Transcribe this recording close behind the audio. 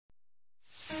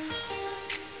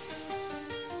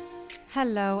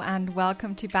Hello and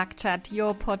welcome to Backchat,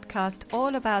 your podcast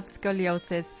all about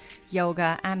scoliosis,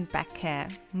 yoga and back care.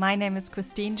 My name is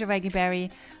Christine Jauregui-Berry.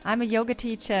 I'm a yoga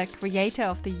teacher, creator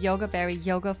of the Yogaberry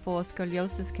Yoga for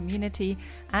Scoliosis community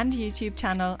and YouTube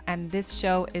channel, and this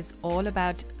show is all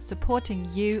about supporting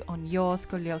you on your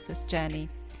scoliosis journey.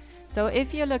 So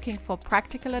if you're looking for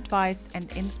practical advice and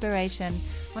inspiration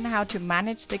on how to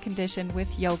manage the condition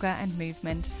with yoga and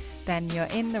movement, then you're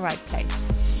in the right place.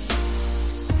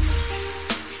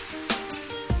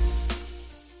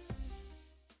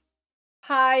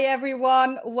 Hi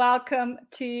everyone, welcome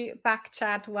to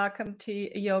Backchat, welcome to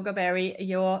Yogaberry,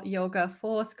 your yoga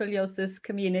for scoliosis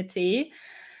community.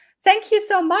 Thank you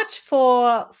so much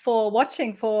for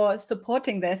watching, for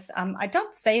supporting this. I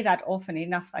don't say that often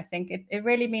enough. I think it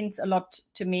really means a lot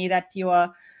to me that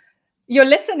you're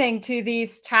listening to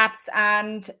these chats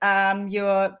and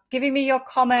you're giving me your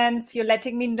comments. You're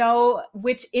letting me know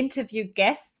which interview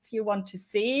guests you want to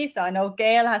see. So I know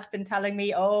Gail has been telling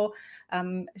me,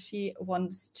 she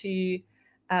wants to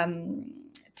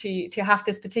have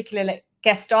this particular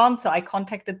guest on. So I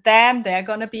contacted them. They're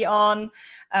going to be on.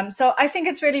 So I think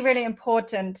it's really, really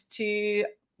important to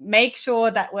make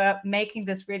sure that we're making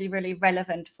this really, really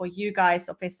relevant for you guys,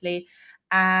 obviously.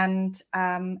 And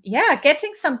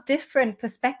getting some different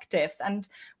perspectives. And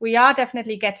we are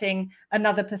definitely getting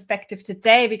another perspective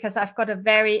today because I've got a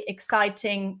very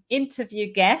exciting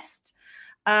interview guest.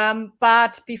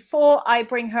 But before I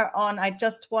bring her on, I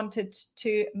just wanted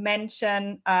to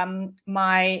mention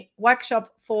my workshop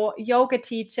for yoga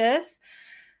teachers,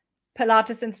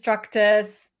 Pilates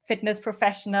instructors, fitness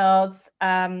professionals.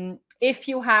 If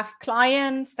you have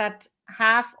clients that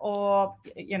have or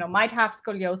might have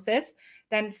scoliosis,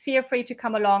 then feel free to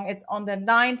come along. It's on the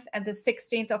 9th and the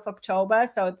 16th of October.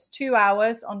 So it's 2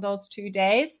 hours on those 2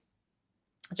 days,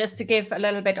 just to give a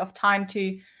little bit of time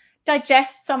to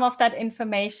digest some of that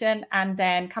information and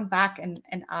then come back and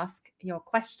ask your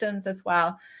questions as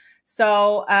well.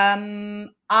 So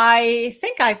I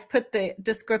think I've put the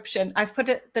description. I've put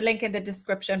the link in the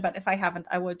description, but if I haven't,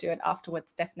 I will do it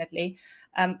afterwards, definitely.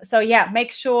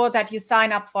 Make sure that you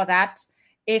sign up for that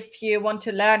if you want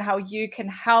to learn how you can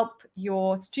help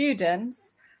your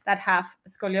students that have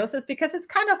scoliosis, because it's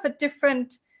kind of a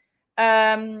different,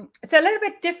 it's a little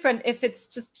bit different if it's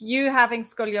just you having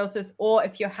scoliosis or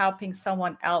if you're helping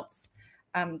someone else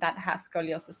that has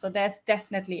scoliosis. So there's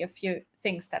definitely a few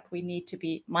things that we need to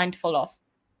be mindful of.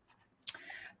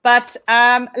 But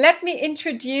let me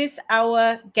introduce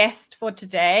our guest for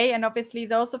today. And obviously,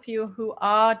 those of you who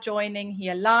are joining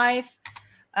here live,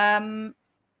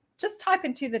 just type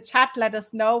into the chat, let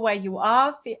us know where you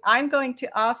are. I'm going to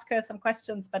ask her some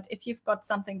questions, but if you've got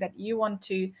something that you want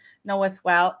to know as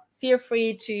well, feel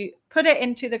free to put it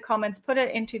into the comments, put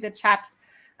it into the chat.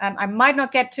 I might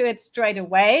not get to it straight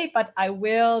away, but I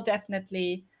will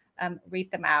definitely read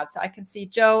them out. So I can see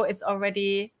Joe is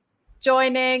already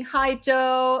joining. Hi,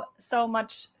 Joe. So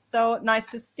nice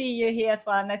to see you here as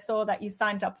well. And I saw that you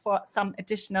signed up for some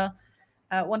additional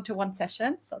one-to-one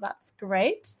sessions. So that's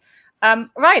great.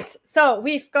 Right. So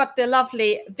we've got the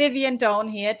lovely Vivian Doan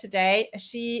here today.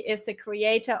 She is the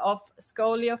creator of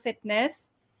Scolio Fitness.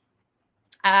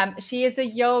 She is a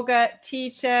yoga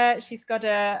teacher. She's got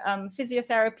a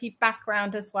physiotherapy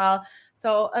background as well.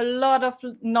 So a lot of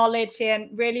knowledge here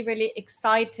and really, really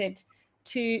excited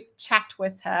to chat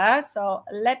with her. So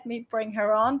let me bring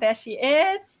her on. There she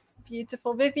is.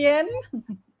 Beautiful Vivian.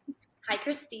 Hi,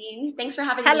 Christine. Thanks for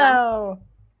having me on. Hello.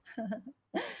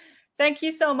 Thank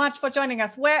you so much for joining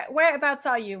us. Whereabouts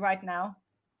are you right now?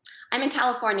 I'm in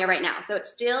California right now, so it's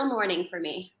still morning for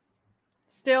me.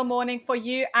 Still morning for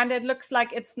you, and it looks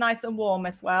like it's nice and warm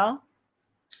as well.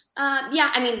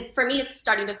 Yeah, I mean, for me, it's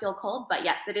starting to feel cold, but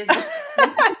yes, it is.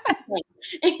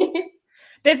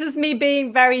 This is me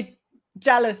being very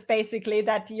jealous, basically,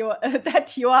 that you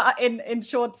are in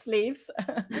short sleeves,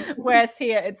 whereas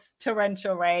here it's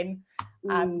torrential rain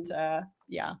and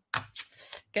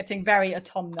getting very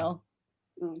autumnal.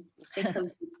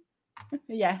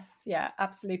 Yes, yeah,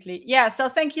 absolutely. Yeah, so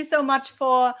thank you so much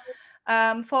for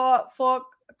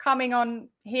coming on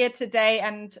here today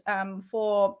and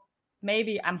for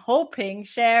maybe, I'm hoping,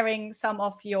 sharing some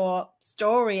of your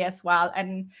story as well.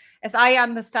 And as I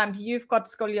understand, you've got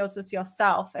scoliosis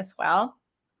yourself as well.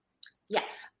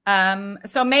 Yes.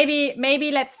 So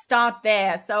maybe let's start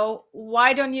there. So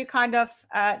why don't you kind of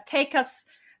give us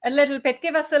a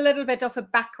little bit of a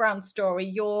background story,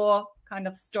 your kind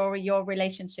of story, your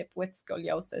relationship with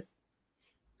scoliosis.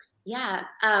 Yeah.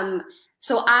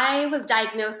 So I was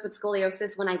diagnosed with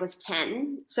scoliosis when I was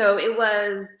 10. So it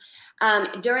was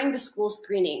during the school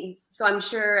screenings. So I'm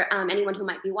sure anyone who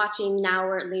might be watching now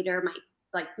or later might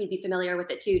like you'd be familiar with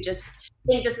it too. Just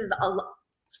think this is a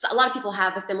lot of people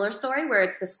have a similar story where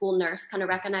it's the school nurse kind of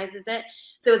recognizes it.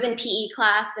 So it was in PE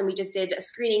class, and we just did a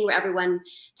screening where everyone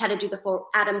had to do the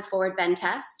Adams forward bend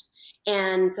test.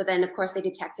 And so then, of course, they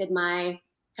detected my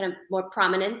kind of more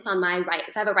prominence on my right.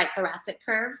 So I have a right thoracic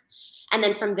curve. And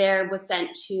then from there was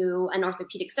sent to an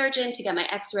orthopedic surgeon to get my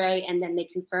x-ray, and then they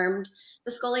confirmed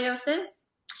the scoliosis.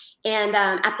 And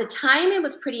at the time, it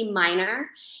was pretty minor.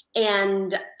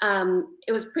 And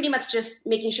it was pretty much just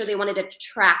making sure they wanted to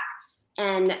track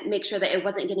and make sure that it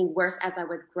wasn't getting worse as I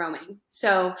was growing.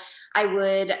 So I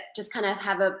would just kind of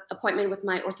have an appointment with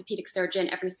my orthopedic surgeon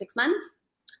every 6 months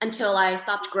until I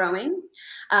stopped growing.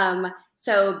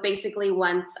 So basically,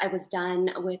 once I was done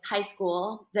with high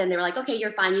school, then they were like, okay,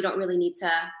 you're fine. You don't really need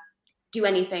to do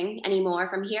anything anymore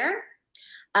from here.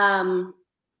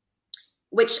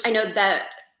 Which I know that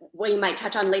what you might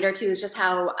touch on later too is just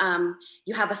how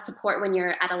you have a support when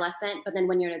you're adolescent, but then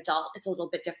when you're an adult, it's a little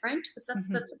bit different with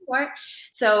the support.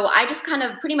 So I just kind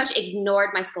of pretty much ignored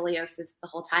my scoliosis the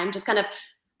whole time. Just kind of,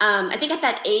 I think at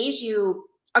that age, you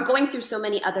are going through so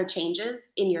many other changes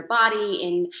in your body,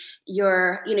 in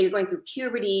your, you're going through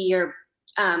puberty, you're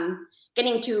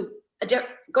getting to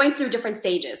going through different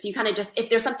stages. You kind of just, if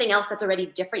there's something else that's already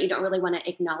different, you don't really want to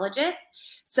acknowledge it.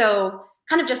 So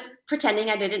kind of just pretending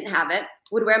I didn't have it,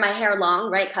 would wear my hair long,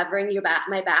 right, covering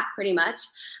my back pretty much,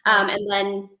 and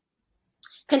then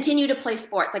continue to play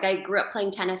sports. Like I grew up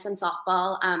playing tennis and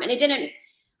softball, and it didn't.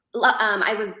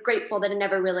 I was grateful that it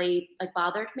never really like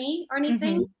bothered me or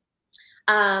anything.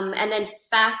 And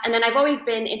then I've always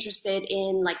been interested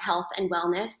in like health and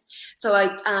wellness. So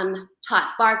I taught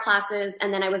bar classes,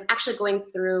 and then I was actually going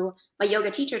through my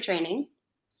yoga teacher training,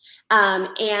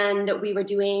 and we were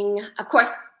doing, of course,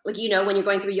 like, when you're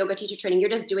going through yoga teacher training, you're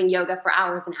just doing yoga for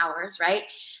hours and hours, right?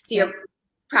 So you're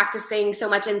practicing so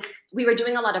much. And we were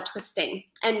doing a lot of twisting.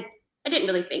 And I didn't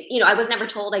really think, I was never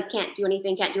told I can't do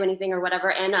anything or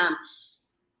whatever. And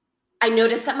I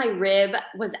noticed that my rib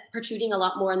was protruding a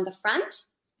lot more in the front.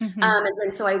 And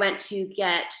then so I went to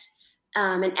get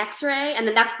an x-ray. And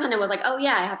then that's when I was like, oh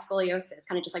yeah, I have scoliosis.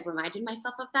 Kind of just like reminded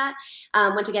myself of that.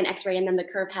 Went to get an x-ray, and then the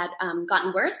curve had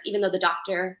gotten worse, even though the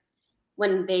doctor,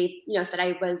 when they, said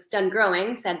I was done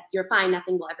growing, said, you're fine,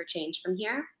 nothing will ever change from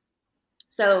here.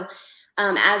 So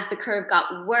as the curve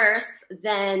got worse,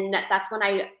 then that's when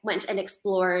I went and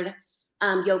explored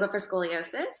yoga for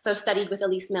scoliosis. So studied with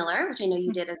Elise Miller, which I know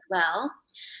you did as well.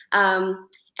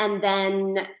 And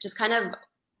then just kind of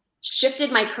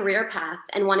shifted my career path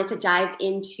and wanted to dive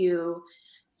into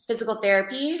physical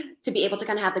therapy to be able to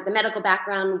kind of have like the medical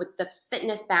background with the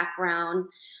fitness background,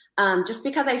 just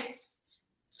because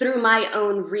through my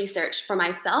own research for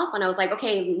myself, when I was like,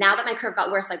 okay, now that my curve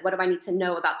got worse, like what do I need to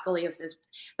know about scoliosis?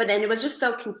 But then it was just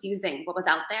so confusing what was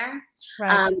out there.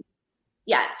 Right.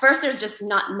 First there's just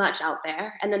not much out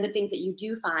there. And then the things that you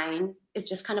do find is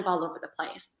just kind of all over the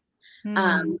place.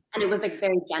 And it was like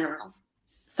very general.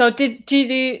 So do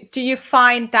you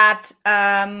find that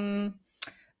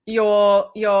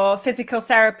your physical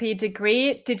therapy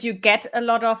degree, did you get a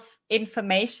lot of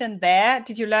information there?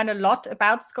 Did you learn a lot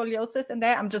about scoliosis in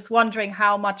there? I'm just wondering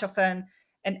how much of an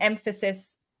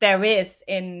emphasis there is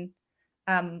in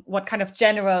what kind of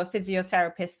general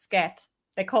physiotherapists get.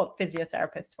 They call it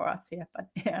physiotherapists for us here, but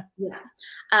yeah.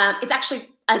 It's actually,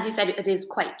 as you said, it is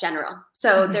quite general.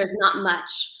 So there's not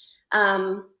much.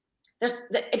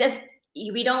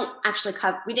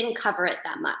 We didn't cover it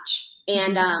that much,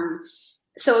 and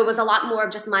so it was a lot more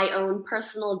of just my own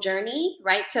personal journey,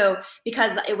 right? So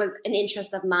because it was an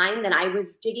interest of mine, then I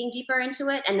was digging deeper into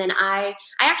it. And then I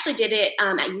actually did it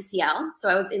at UCL. So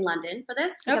I was in London for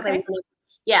this. Because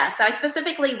so I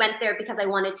specifically went there because I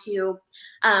wanted to,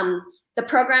 the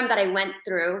program that I went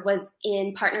through was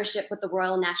in partnership with the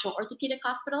Royal National Orthopedic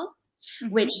Hospital,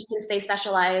 which, since they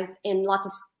specialize in lots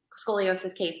of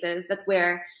scoliosis cases, that's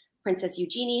where Princess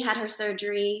Eugenie had her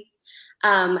surgery.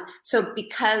 So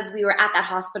because we were at that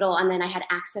hospital, and then I had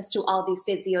access to all these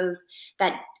physios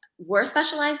that were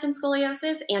specialized in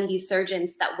scoliosis and these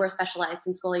surgeons that were specialized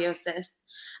in scoliosis,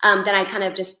 then I kind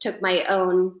of just took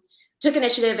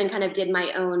initiative and kind of did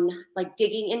my own like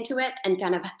digging into it, and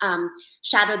kind of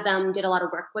shadowed them, did a lot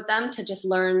of work with them to just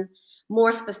learn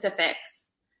more specifics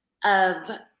of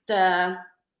the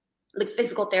like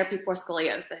physical therapy for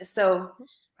scoliosis. So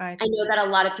I know that a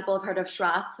lot of people have heard of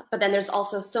Schroth, but then there's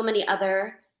also so many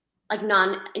other like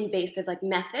non-invasive like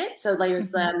methods. So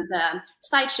there's the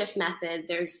side shift method,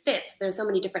 there's FITS, there's so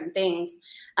many different things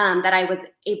that I was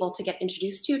able to get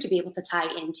introduced to be able to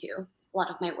tie into a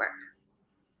lot of my work.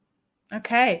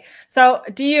 Okay. So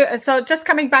just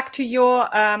coming back to your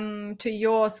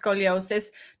scoliosis,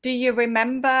 do you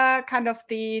remember kind of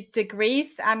the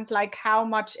degrees and like how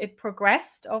much it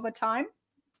progressed over time?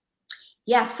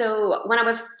 Yeah, so when I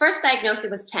was first diagnosed,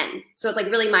 it was 10. So it's like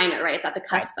really minor, right? It's at the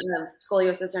cusp of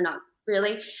scoliosis or not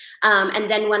really.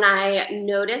 And then when I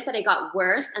noticed that it got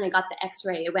worse and I got the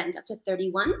x-ray, it went up to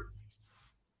 31.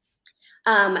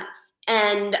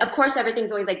 And of course,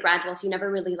 everything's always like gradual, so you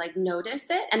never really like notice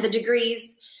it. And the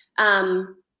degrees,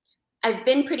 I've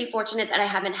been pretty fortunate that I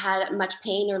haven't had much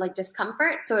pain or like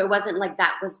discomfort. So it wasn't like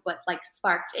that was what like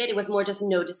sparked it. It was more just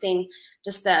noticing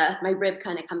just my rib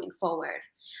kind of coming forward.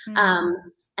 Mm-hmm.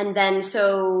 And then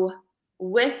so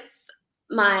with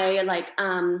my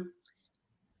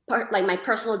my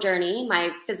personal journey, my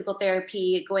physical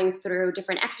therapy, going through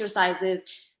different exercises,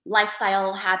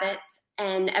 lifestyle habits,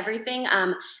 and everything,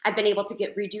 I've been able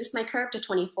to reduce my curve to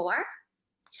 24.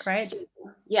 Great. So,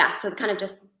 yeah, so kind of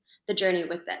just the journey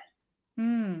with it.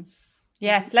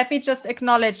 Yes, let me just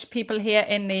acknowledge people here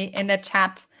in the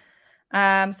chat.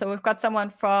 So we've got someone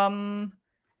from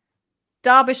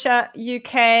Derbyshire,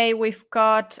 UK. We've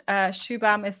got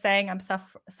Shubham is saying I'm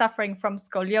suffering from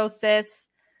scoliosis.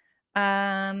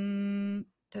 And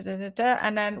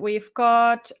then we've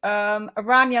got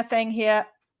Aranya saying here,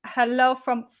 hello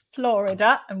from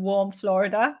Florida, and warm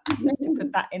Florida. Just to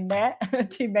put that in there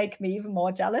to make me even more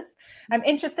jealous. I'm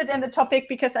interested in the topic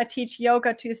because I teach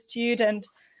yoga to a student,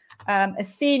 a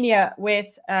senior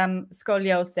with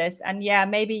scoliosis, and yeah,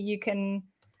 maybe you can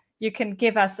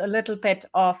give us a little bit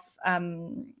of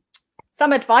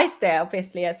some advice there,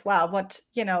 obviously, as well. What,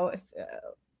 you know, if,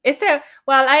 is there?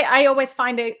 Well, I always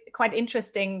find it quite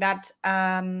interesting that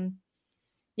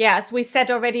as we said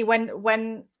already,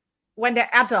 when they're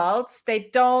adults, they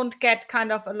don't get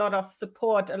kind of a lot of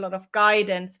support, a lot of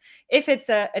guidance. If it's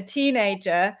a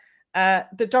teenager,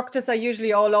 the doctors are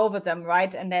usually all over them,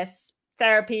 right? And there's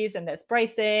therapies and there's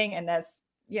bracing and there's,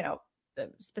 you know,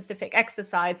 the specific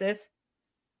exercises.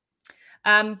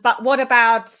 But what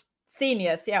about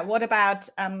seniors? Yeah, what about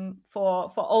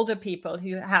for older people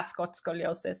who have got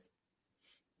scoliosis?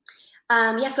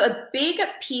 So a big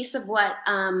piece of what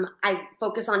I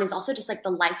focus on is also just like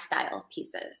the lifestyle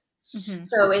pieces. Mm-hmm.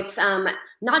 So it's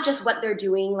not just what they're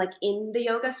doing like in the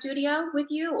yoga studio with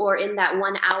you or in that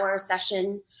 1 hour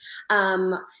session.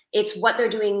 It's what they're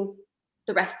doing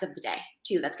the rest of the day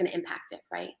too that's going to impact it,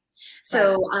 right?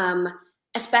 So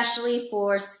especially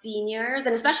for seniors,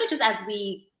 and especially just as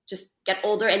we just get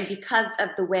older, and because of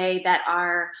the way that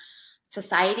our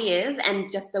society is, and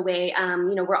just the way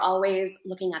you know, we're always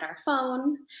looking at our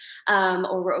phone,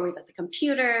 or we're always at the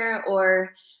computer,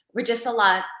 or we're just a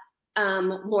lot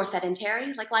more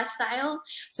sedentary like lifestyle.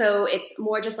 So it's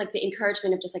more just like the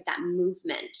encouragement of just like that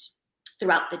movement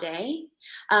throughout the day,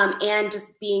 and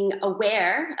just being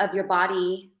aware of your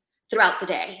body throughout the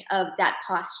day, of that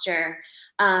posture.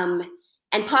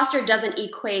 And posture doesn't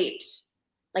equate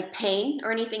like pain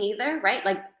or anything either, right?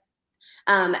 Like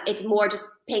it's more just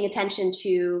paying attention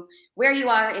to where you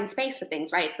are in space with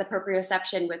things, right? It's the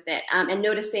proprioception with it, and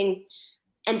noticing,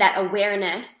 and that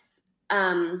awareness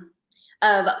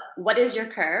of what is your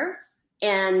curve,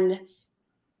 and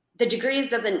the degrees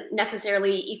doesn't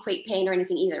necessarily equate pain or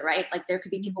anything either, right? Like there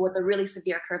could be people with a really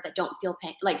severe curve that don't feel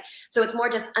pain. Like, so it's more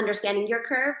just understanding your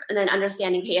curve, and then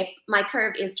understanding, hey, if my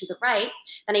curve is to the right,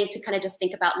 then I need to kind of just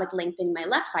think about like lengthening my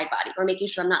left side body, or making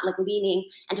sure I'm not like leaning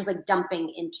and just like dumping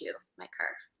into my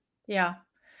curve. Yeah.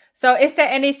 So is there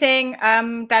anything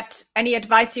any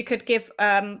advice you could give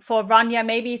for Rania,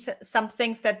 maybe some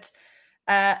things that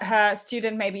her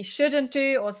student maybe shouldn't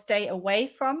do or stay away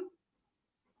from?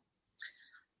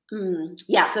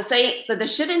 Yeah, so the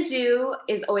shouldn't do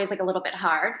is always like a little bit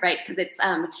hard, right? Because it's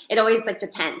it always like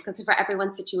depends, because for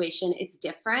everyone's situation it's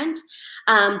different.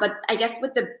 But I guess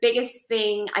with the biggest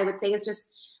thing I would say is just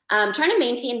trying to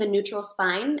maintain the neutral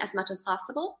spine as much as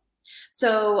possible.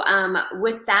 So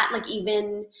with that, like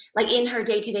even like in her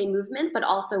day-to-day movements, but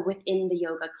also within the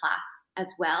yoga class as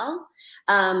well.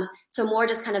 So more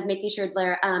just kind of making sure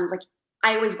they're like,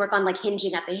 I always work on like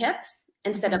hinging at the hips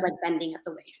instead of like bending at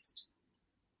the waist.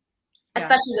 Yeah.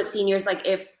 Especially with seniors, like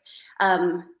if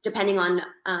depending on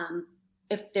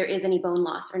if there is any bone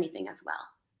loss or anything as well.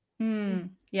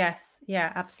 Yes,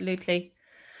 yeah, absolutely.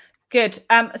 Good.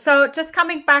 So just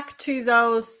coming back to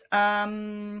those,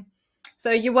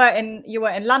 so you were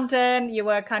in London, you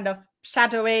were kind of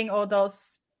shadowing all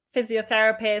those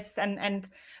physiotherapists and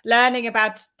learning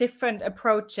about different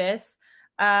approaches.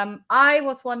 I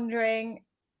was wondering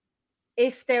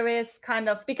if there is kind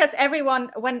of, because everyone,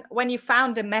 when you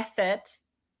found a method,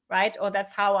 right? Or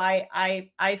that's how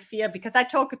I feel, because I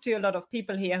talk to a lot of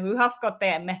people here who have got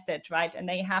their method, right? And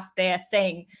they have their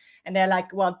thing, and they're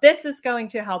like, well, this is going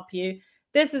to help you.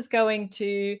 This is going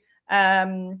to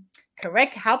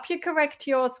help you correct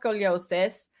your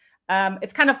scoliosis.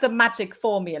 It's kind of the magic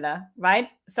formula, right?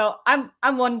 So I'm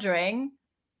wondering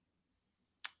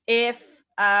if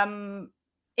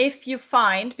you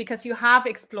find, because you have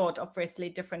explored obviously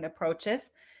different approaches,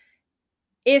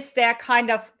 is there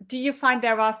do you find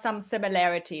there are some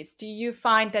similarities? Do you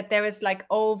find that there is like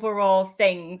overall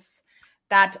things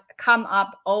that come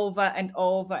up over and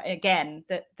over again?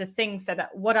 The things that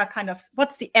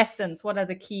what's the essence? What are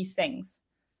the key things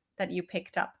that you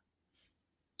picked up?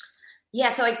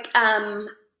 Yeah, so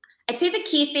I'd say the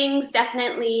key things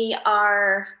definitely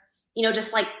are,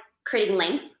 just like creating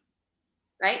length,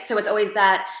 right? So it's always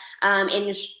that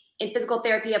in physical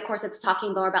therapy, of course, it's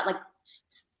talking more about like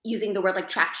using the word like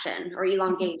traction or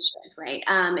elongation, right?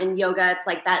 In yoga, it's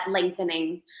like that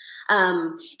lengthening.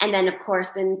 And then of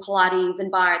course in Pilates and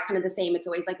bar, it's kind of the same. It's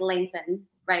always like lengthen,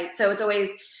 right? So it's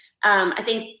always, I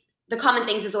think the common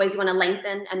things is always you want to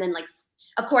lengthen, and then like,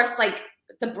 of course, like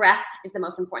the breath is the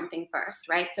most important thing first,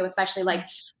 right? So especially like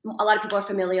a lot of people are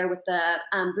familiar with the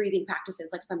breathing practices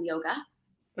like from yoga,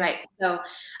 right? So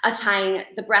tying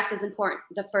the breath is important,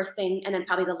 the first thing, and then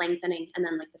probably the lengthening, and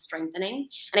then like the strengthening.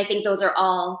 And I think those are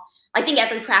all, I think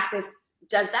every practice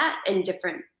does that in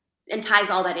different, and ties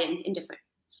all that in different,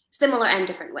 similar and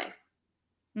different ways.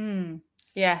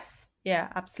 Yes. Yeah,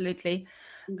 absolutely.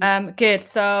 Good.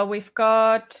 So we've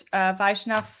got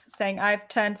Vaishnav saying, I've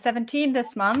turned 17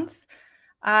 this month.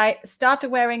 I started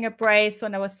wearing a brace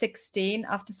when I was 16.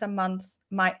 After some months,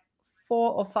 my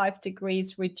 4 or 5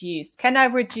 degrees reduced. Can I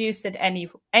reduce it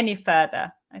any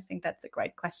further? I think that's a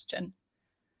great question.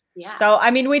 Yeah. So,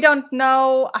 I mean, we don't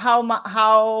know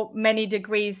how many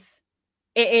degrees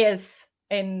it is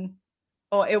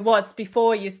or it was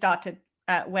before you started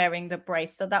wearing the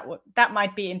brace. So that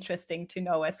might be interesting to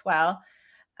know as well,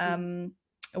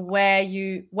 where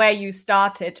you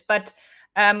started. But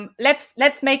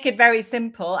let's make it very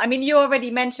simple. I mean, you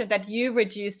already mentioned that you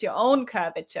reduced your own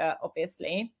curvature,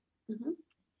 obviously.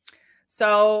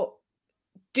 So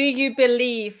do you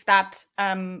believe that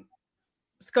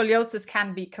scoliosis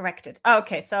can be corrected?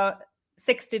 Okay, so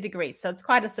 60 degrees. So it's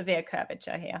quite a severe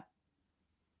curvature here.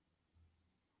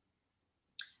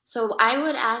 So I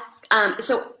would ask,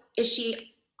 so is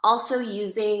she also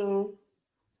using,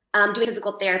 doing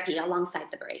physical therapy alongside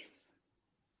the brace,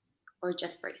 or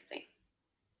just bracing?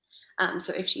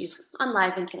 So if she's on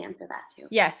live and can answer that too.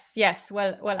 Yes.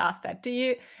 We'll ask that.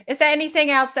 Is there anything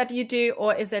else that you do,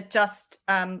 or is it just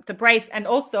the brace? And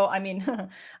also, I mean,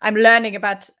 I'm learning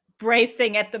about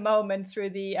bracing at the moment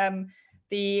through the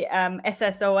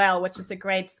SSOL, which is a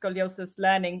great scoliosis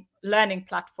learning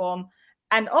platform.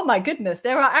 And oh my goodness,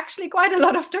 there are actually quite a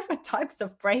lot of different types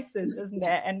of braces, isn't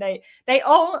there? And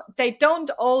they don't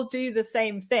all do the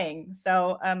same thing.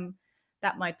 So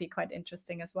that might be quite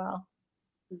interesting as well.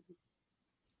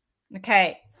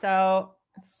 Okay, so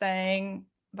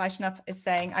Vaishnav is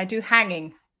saying, I do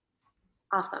hanging.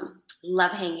 Awesome.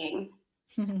 Love hanging.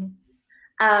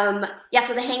 Yeah,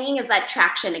 so the hanging is that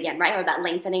traction again, right? Or that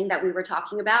lengthening that we were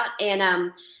talking about. And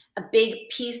a big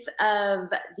piece of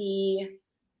the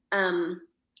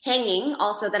hanging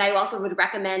also that I also would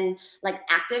recommend, like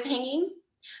active hanging.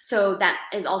 So that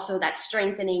is also that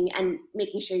strengthening and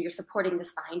making sure you're supporting the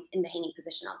spine in the hanging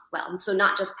position as well. And so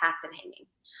not just passive hanging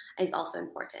is also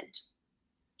important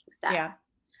with that. Yeah.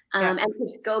 And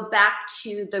to go back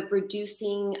to the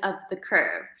reducing of the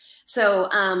curve. So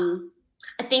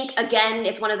I think, again,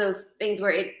 it's one of those things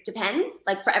where it depends.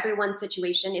 Like for everyone's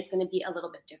situation, it's going to be a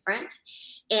little bit different.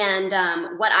 And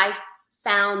what I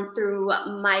found through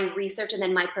my research and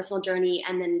then my personal journey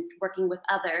and then working with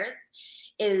others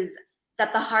is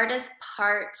that the hardest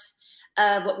part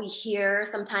of what we hear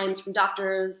sometimes from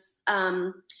doctors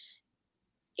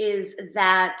is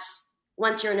that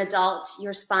once you're an adult,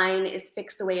 your spine is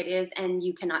fixed the way it is and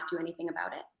you cannot do anything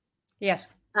about it.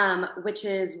 Yes. Which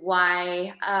is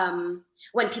why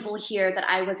when people hear that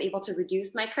I was able to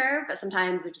reduce my curve,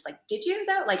 sometimes they're just like, did you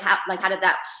though? Like how did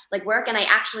that like work? And I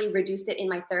actually reduced it in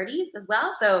my 30s as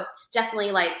well. So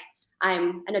definitely like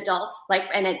I'm an adult, like,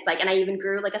 and it's like, and I even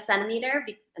grew like a centimeter,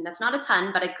 and that's not a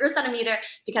ton, but I grew a centimeter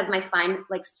because my spine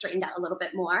like straightened out a little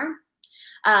bit more.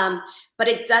 But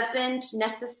it doesn't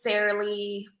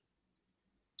necessarily,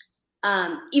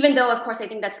 even though, of course, I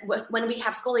think that's when we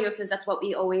have scoliosis, that's what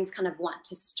we always kind of want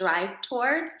to strive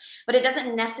towards, but it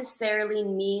doesn't necessarily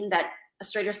mean that a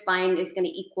straighter spine is going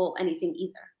to equal anything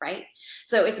either, right?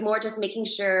 So it's more just making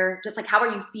sure, just like, how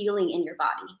are you feeling in your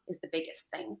body is the biggest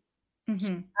thing.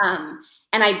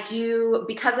 And I do,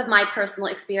 because of my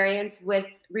personal experience with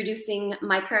reducing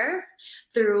my curve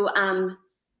through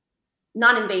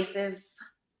non-invasive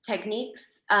techniques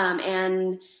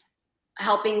and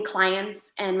helping clients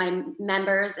and my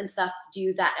members and stuff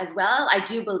do that as well, I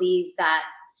do believe that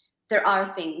there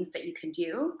are things that you can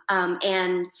do.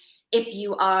 And if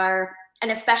you are,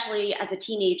 and especially as a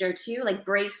teenager too, like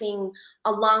bracing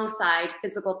alongside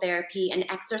physical therapy and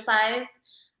exercise,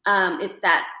 it's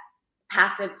that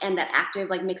passive and that active,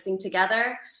 like mixing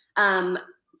together.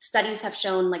 Studies have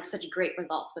shown like such great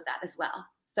results with that as well.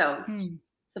 So,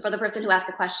 so for the person who asked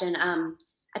the question,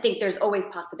 I think there's always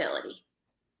possibility.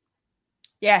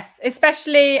 Yes,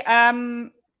 especially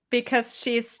because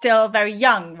she's still very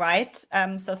young, right?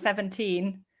 So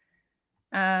 17.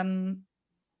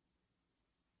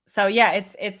 So yeah,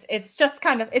 it's just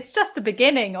kind of, it's just the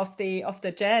beginning of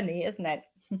the journey, isn't it?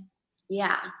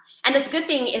 Yeah. And the good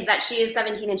thing is that she is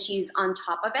 17 and she's on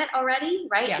top of it already,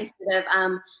 right? Yeah. Instead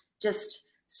of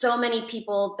just so many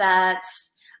people that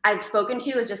I've spoken to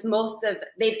is just most of,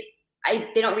 they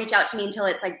don't reach out to me until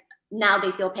it's like, now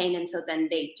they feel pain. And so then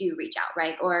they do reach out,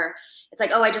 right? Or it's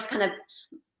like, oh, I just kind of,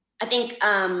 I think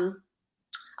a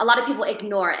lot of people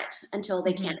ignore it until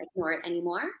they can't ignore it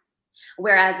anymore.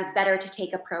 Whereas it's better to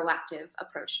take a proactive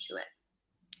approach to it.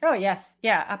 Oh yes,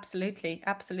 yeah, absolutely,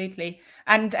 absolutely.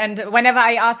 And whenever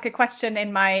I ask a question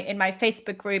in my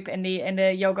Facebook group in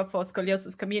the Yoga for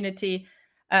Scoliosis community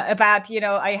about, you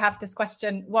know, I have this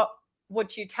question: what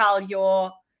would you tell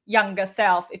your younger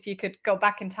self if you could go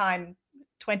back in time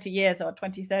 20 years or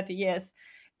 20, 30 years?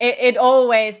 It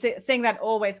always, the thing that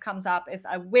always comes up is,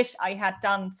 I wish I had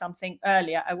done something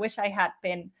earlier. I wish I had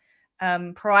been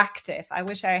proactive. I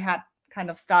wish I had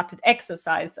kind of started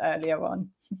exercise earlier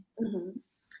on.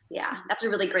 Yeah, that's a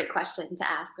really great question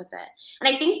to ask with it. And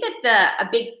I think that a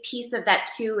big piece of that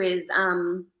too is,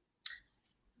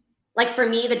 like for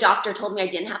me, the doctor told me I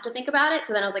didn't have to think about it.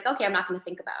 So then I was like, okay, I'm not going to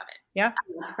think about it. Yeah.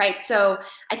 Right. So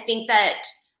I think that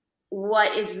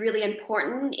what is really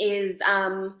important is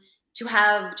to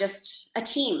have just a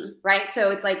team, right?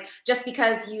 So it's like, just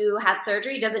because you have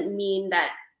surgery doesn't mean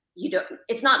that you don't,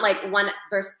 it's not like one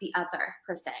versus the other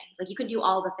per se. Like you can do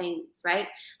all the things, right?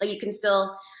 Like you can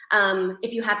still,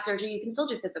 if you have surgery, you can still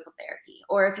do physical therapy.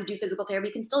 Or if you do physical therapy,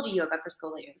 you can still do yoga for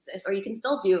scoliosis, or you can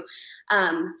still do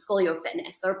scolio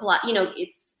fitness or Pilates, you know,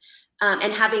 it's,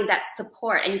 and having that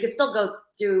support, and you can still go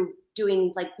through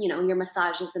doing like, you know, your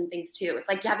massages and things too. It's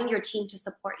like having your team to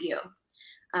support you.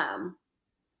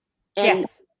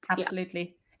 Yes,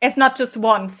 absolutely. Yeah. It's not just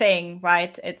one thing,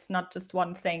 right? It's not just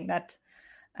one thing that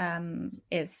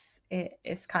is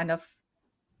kind of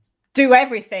do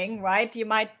everything, right? You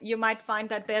might find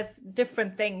that there's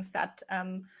different things that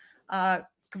are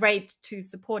great to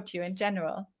support you in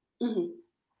general.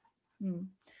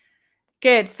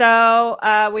 Good. So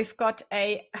we've got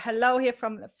a hello here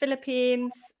from the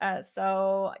Philippines.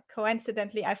 So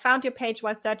coincidentally, I found your page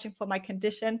while searching for my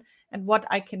condition and what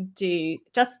I can do.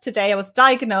 Just today, I was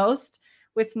diagnosed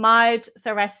with mild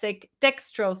thoracic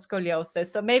dextroscoliosis.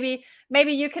 So maybe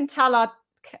you can tell us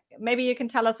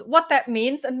what that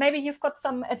means, and maybe you've got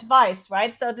some advice,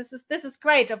 right? So this is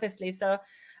great, obviously. So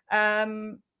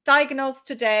diagnosed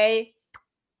today.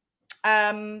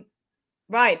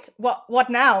 Right. What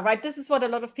now? Right. This is what a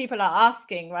lot of people are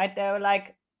asking, right? They're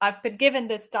like, I've been given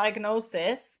this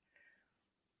diagnosis.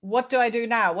 What do I do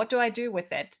now? What do I do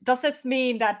with it? Does this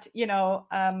mean that, you know,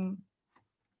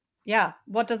 yeah,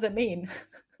 what does it mean?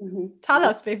 Tell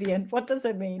us, Vivian, what does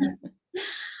it mean? So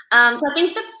I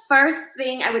think the first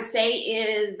thing I would say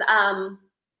is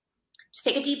just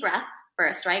take a deep breath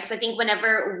first, right? Because I think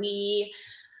whenever we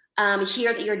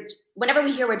hear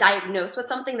we're diagnosed with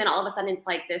something, then all of a sudden it's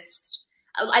like this,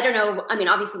 I don't know, I mean,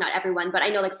 obviously not everyone, but I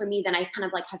know like for me, then I kind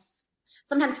of like have,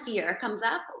 sometimes fear comes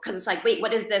up because it's like, wait,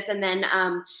 what is this? And then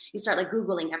you start like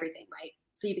Googling everything, right?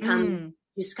 So you become,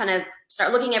 you just kind of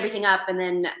start looking everything up, and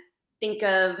then think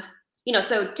of, you know,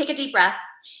 so take a deep breath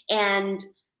and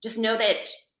just know that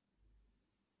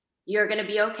you're going to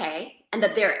be okay. And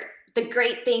that the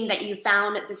great thing that you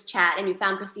found at this chat and you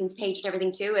found Christine's page and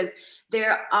everything too, is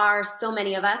there are so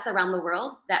many of us around the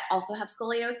world that also have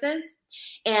scoliosis.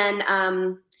 And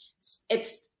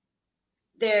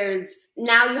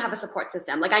now you have a support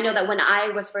system. Like I know that when I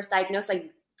was first diagnosed,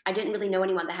 like I didn't really know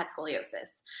anyone that had scoliosis.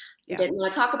 Yeah. I didn't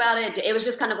want to talk about it. It was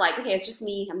just kind of like, okay, it's just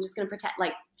me. I'm just going to protect,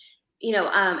 like, you know,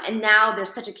 and now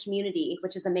there's such a community,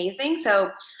 which is amazing. So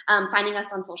finding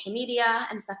us on social media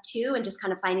and stuff too, and just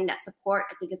kind of finding that support,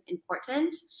 I think is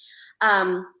important.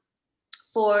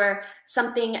 For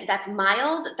something that's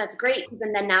mild, that's great, because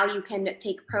then now you can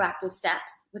take proactive steps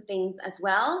with things as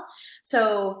well.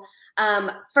 So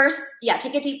first,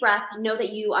 take a deep breath. Know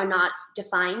that you are not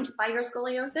defined by your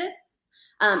scoliosis.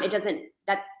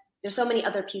 There's so many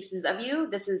other pieces of you.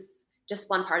 This is just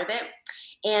one part of it.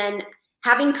 And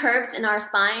having curves in our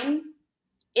spine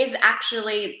is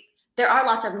actually, there are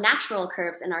lots of natural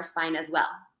curves in our spine as well.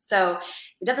 So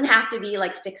it doesn't have to be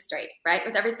like stick straight, right,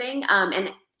 with everything.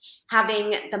 And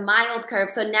having the mild curve.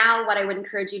 So now what I would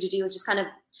encourage you to do is just kind of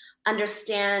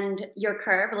understand your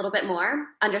curve a little bit more,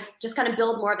 just kind of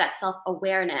build more of that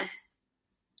self-awareness.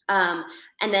 And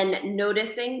then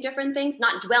noticing different things,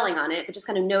 not dwelling on it, but just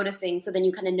kind of noticing. So then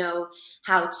you kind of know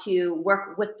how to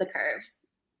work with the curves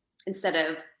instead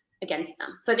of against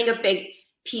them. So I think a big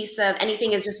piece of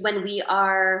anything is just when we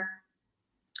are,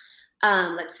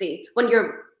 when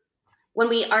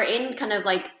we are in kind of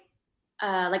like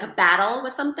a battle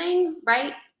with something,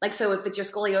 right? Like, so if it's your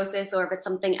scoliosis or if it's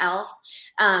something else,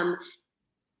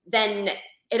 then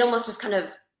it almost just kind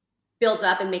of builds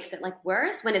up and makes it like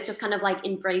worse, when it's just kind of like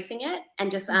embracing it and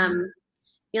just being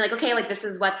like, okay, like this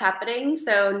is what's happening.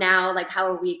 So now like,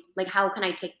 how can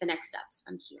I take the next steps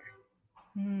from here?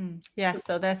 Yes,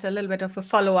 so there's a little bit of a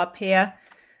follow-up here.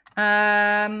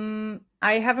 I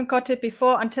haven't got it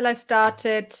before until I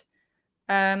started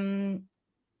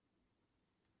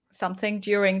something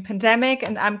during pandemic,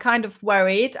 and I'm kind of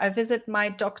worried. I visit my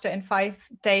doctor in 5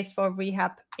 days for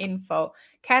rehab info.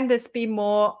 Can this be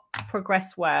more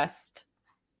progress worst?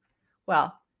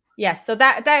 Well, yes. So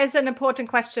that is an important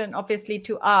question, obviously,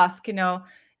 to ask.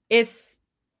 Is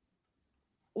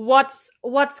what's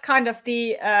kind of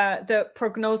the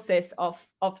prognosis of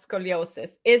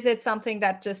scoliosis? Is it something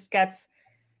that just gets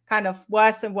kind of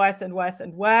worse and worse and worse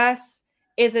and worse?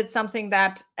 Is it something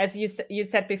that, as you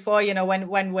said before,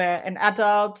 when we're an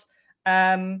adult,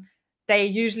 they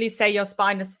usually say your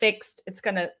spine is fixed, it's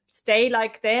going to stay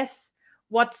like this?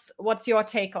 What's your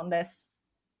take on this?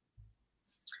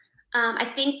 I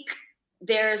think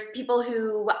there's people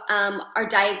who are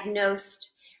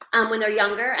diagnosed when they're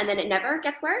younger and then it never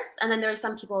gets worse. And then there's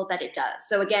some people that it does.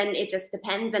 So again, it just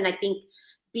depends. And I think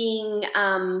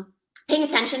paying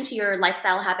attention to your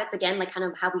lifestyle habits, again, like kind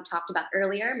of how we talked about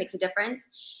earlier, makes a difference.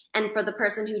 And for the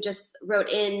person who just wrote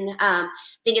in, I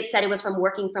think it said it was from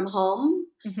working from home.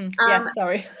 Yes,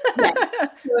 sorry. Yeah. So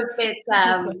if it's,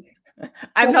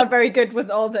 I'm not very good with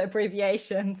all the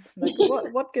abbreviations. Like,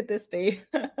 what could this be?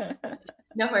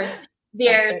 No worries.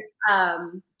 There's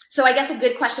so I guess a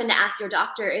good question to ask your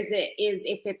doctor is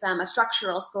if it's a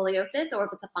structural scoliosis or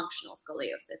if it's a functional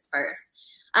scoliosis first.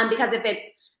 Because if it's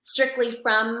strictly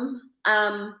from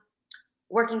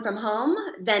working from home,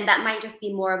 then that might just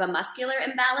be more of a muscular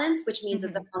imbalance, which means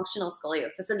it's a functional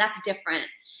scoliosis. And that's different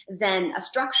than a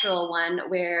structural one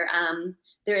where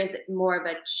there is more of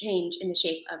a change in the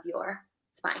shape of your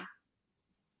spine.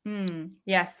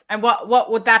 Yes. And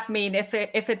what would that mean if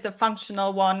it's a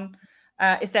functional one?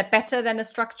 Is that better than a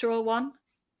structural one?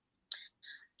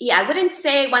 Yeah, I wouldn't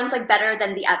say one's like better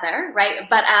than the other, right?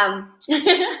 But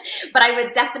but I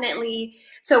would definitely.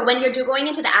 So when you're going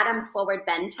into the Adams forward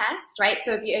bend test, right?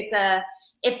 So if it's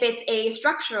a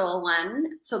structural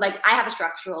one, so like I have a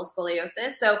structural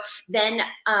scoliosis, so then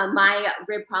my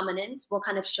rib prominence will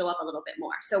kind of show up a little bit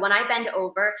more. So when I bend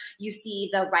over, you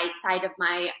see the right side of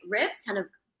my ribs kind of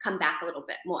come back a little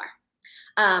bit more.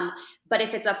 But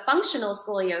if it's a functional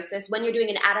scoliosis, when you're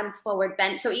doing an Adams forward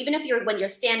bend, so even if when you're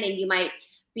standing, you might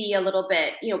be a little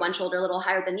bit, one shoulder a little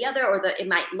higher than the other, or it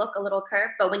might look a little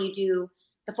curved. But when you do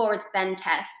the forward bend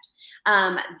test,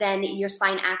 then your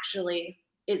spine actually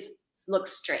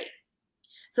looks straight.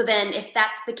 So then if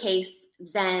that's the case,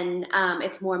 then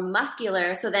it's more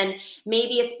muscular. So then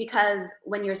maybe it's because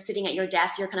when you're sitting at your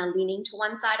desk, you're kind of leaning to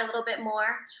one side a little bit more,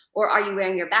 or are you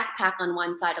wearing your backpack on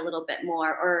one side a little bit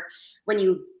more? Or when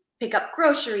you pick up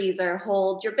groceries or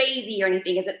hold your baby or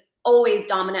anything, is it always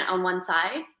dominant on one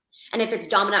side? And if it's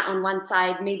dominant on one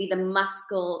side, maybe the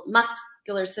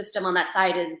muscular system on that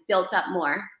side is built up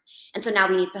more. And so now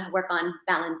we need to work on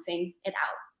balancing it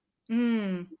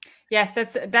out.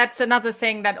 Yes, that's another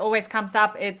thing that always comes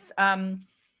up. It's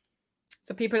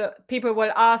so people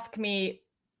will ask me,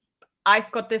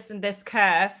 I've got this and this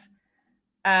curve.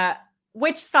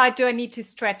 Which side do I need to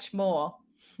stretch more?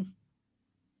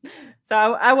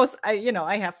 So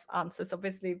I have answers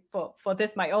obviously for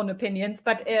this, my own opinions,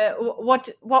 but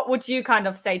what would you kind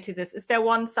of say to this? Is there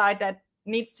one side that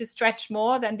needs to stretch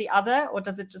more than the other, or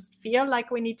does it just feel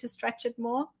like we need to stretch it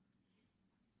more?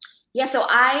 Yeah, so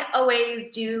I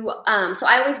always do. So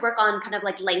I always work on kind of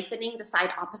like lengthening the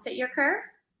side opposite your curve.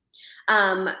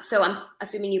 So I'm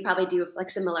assuming you probably do like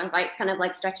similar, right? It's kind of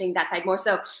like stretching that side more.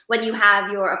 So when you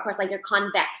have your, of course, like your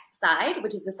convex side,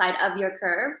 which is the side of your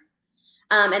curve,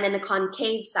 and then the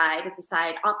concave side is the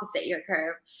side opposite your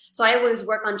curve. So I always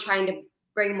work on trying to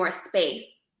bring more space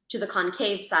to the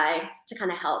concave side to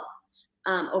kind of help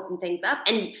open things up.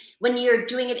 And when you're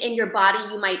doing it in your body,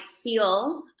 you might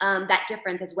feel that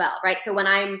difference as well, right? So when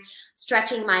I'm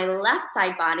stretching my left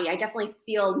side body, I definitely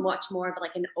feel much more of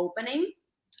like an opening.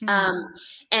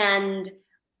 And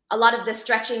a lot of the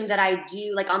stretching that I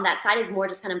do like on that side is more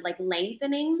just kind of like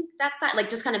lengthening that side, like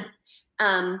just kind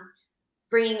of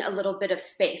bringing a little bit of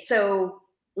space. So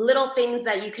little things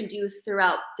that you can do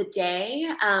throughout the day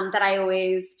that I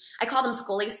call them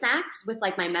Scully snacks with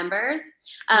like my members.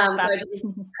 So I just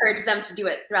encourage them to do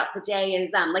it throughout the day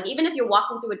is like, even if you're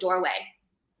walking through a doorway,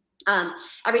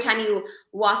 every time you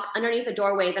walk underneath a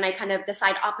doorway, then I kind of, the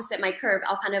side opposite my curve,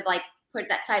 I'll kind of like put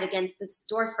that side against this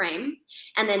door frame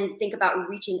and then think about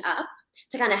reaching up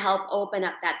to kind of help open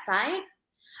up that side.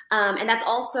 And that's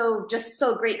also just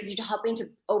so great because you're helping to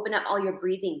open up all your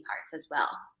breathing parts as well.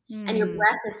 And your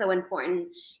breath is so important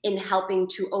in helping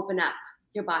to open up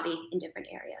your body in different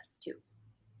areas too.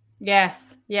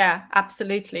 Yes. Yeah,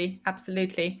 absolutely.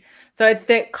 Absolutely. So it's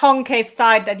the concave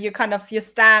side that you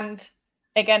stand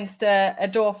against a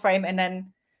door frame and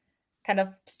then kind of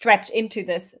stretch into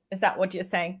this. Is that what you're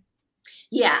saying?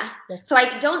 Yeah. Yes. So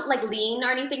I don't like lean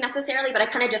or anything necessarily, but I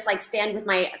kind of just like stand with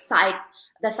my side,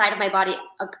 the side of my body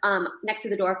next to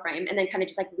the door frame, and then kind of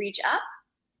just like reach up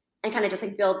and kind of just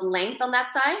like build length on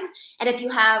that side. And if you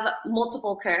have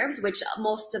multiple curves, which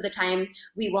most of the time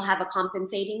we will have a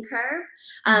compensating curve,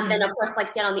 then of course like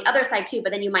stand on the other side too,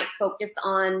 but then you might focus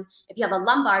on, if you have a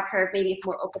lumbar curve, maybe it's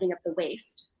more opening up the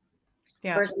waist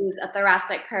versus a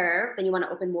thoracic curve, then you want to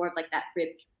open more of like that rib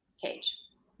cage.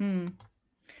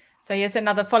 So here's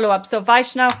another follow-up. So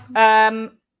Vaishnav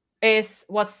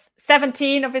was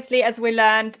 17, obviously, as we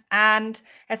learned, and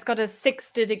has got a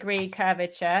 60-degree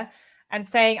curvature, and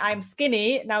saying I'm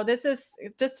skinny. Now, this is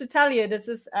just to tell you, this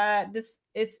is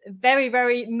very,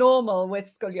 very normal with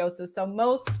scoliosis. So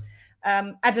most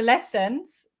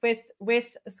adolescents with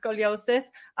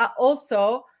scoliosis are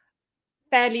also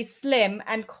fairly slim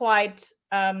and quite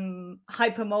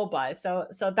hypermobile.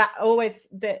 So that always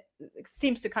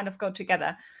seems to kind of go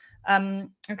together.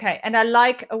 Okay, and I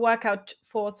like a workout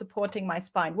for supporting my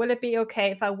spine. Will it be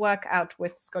okay if I work out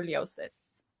with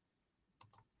scoliosis?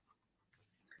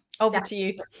 Over to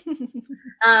you.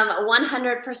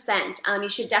 100%. You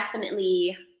should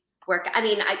definitely work. I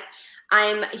mean,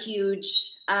 I'm a huge,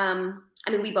 I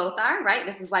mean, we both are, right?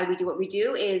 This is why we do what we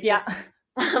do, is just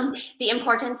the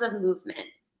importance of movement.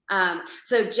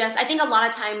 So just, I think a lot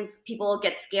of times people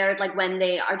get scared, like when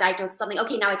they are diagnosed with something,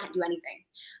 okay, now I can't do anything,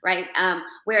 right?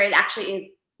 Where it actually is,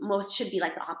 should be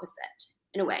like the opposite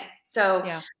in a way. So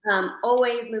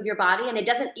always move your body, and it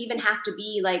doesn't even have to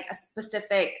be like a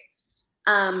specific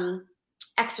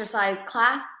exercise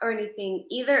class or anything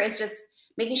either. It's just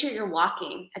making sure you're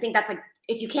walking. I think that's like,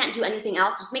 if you can't do anything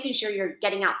else, just making sure you're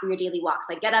getting out for your daily walks.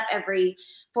 Like get up every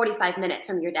 45 minutes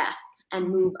from your desk and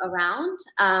move around.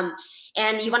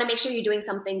 And you want to make sure you're doing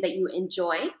something that you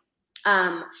enjoy.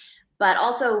 But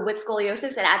also with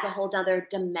scoliosis, it adds a whole other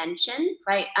dimension,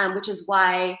 right? Which is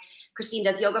why Christine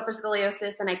does yoga for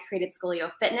scoliosis, and I created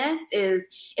Scolio Fitness. Is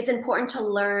it's important to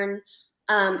learn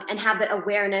and have that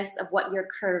awareness of what your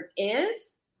curve is,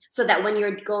 so that when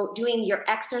you're doing your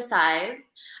exercise,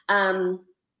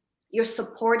 you're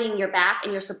supporting your back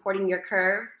and you're supporting your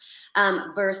curve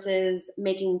versus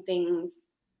making things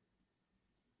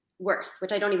worse,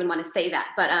 which I don't even want to say that,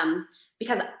 but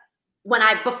because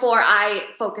before I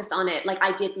focused on it, like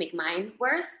I did make mine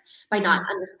worse by not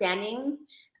understanding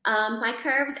my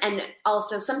curves. And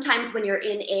also sometimes when you're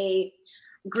in a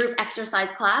group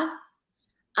exercise class,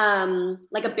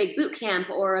 like a big boot camp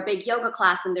or a big yoga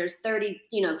class, and there's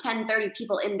 10, 30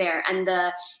 people in there, and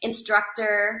the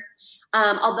instructor,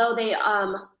 although they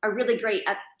are really great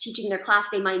at teaching their class,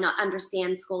 they might not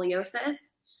understand scoliosis.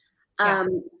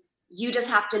 You just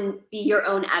have to be your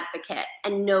own advocate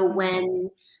and know when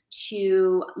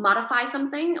to modify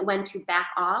something, when to back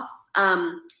off.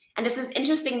 And this is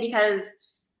interesting because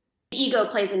ego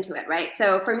plays into it, right?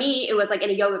 So for me, it was like in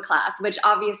a yoga class, which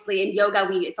obviously in yoga,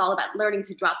 it's all about learning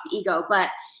to drop the ego. But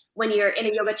when you're in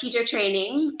a yoga teacher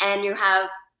training and you have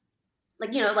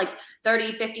like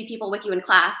 30, 50 people with you in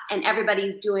class, and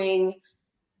everybody's doing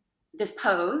this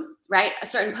pose, right? A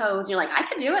certain pose, and you're like, I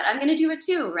could do it. I'm going to do it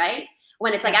too, right?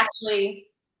 When it's like, actually,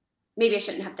 maybe I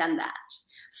shouldn't have done that.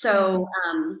 So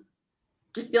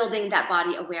just building that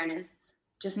body awareness,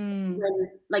 just and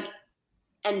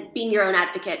being your own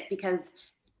advocate, because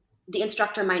the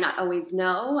instructor might not always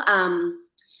know.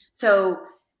 So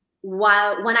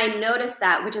when I noticed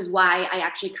that, which is why I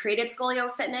actually created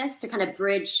Scolio Fitness, to kind of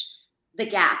bridge the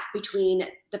gap between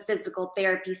the physical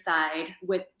therapy side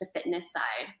with the fitness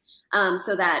side,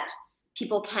 so that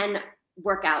people can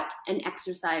work out and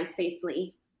exercise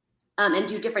safely, and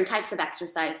do different types of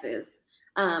exercises,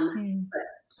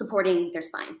 supporting their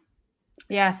spine.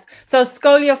 Yes. So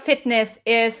Scolio Fitness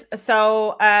is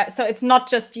so it's not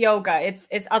just yoga.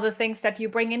 It's other things that you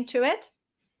bring into it.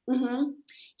 Mm-hmm.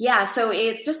 Yeah. So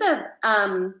it's just a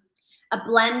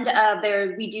blend of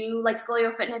we do like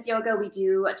Scolio Fitness yoga. We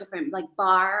do a different like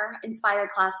barre inspired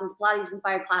classes, Pilates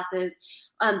inspired classes.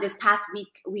 This past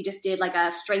week we just did like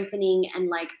a strengthening and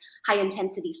like high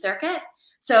intensity circuit.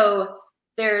 So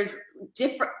there's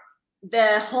different.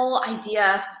 The whole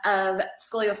idea of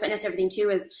Scolio Fitness, everything too,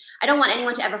 is I don't want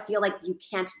anyone to ever feel like you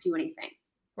can't do anything.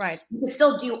 Right. You can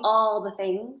still do all the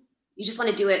things. You just want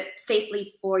to do it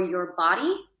safely for your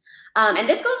body. And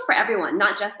this goes for everyone,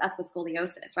 not just us with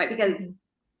scoliosis, right? Because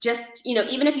just,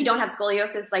 even if you don't have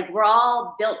scoliosis, like we're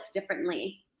all built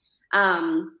differently.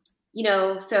 So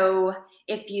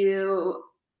if you,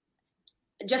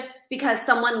 just because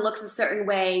someone looks a certain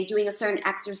way, doing a certain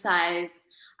exercise,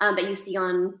 that you see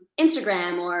on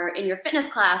Instagram or in your fitness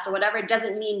class or whatever, it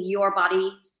doesn't mean your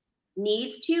body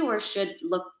needs to or should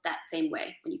look that same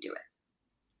way when you do it.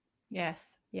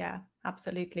 Yes. Yeah,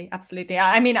 absolutely. Absolutely.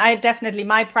 I mean,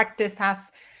 my practice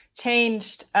has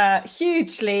changed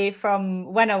hugely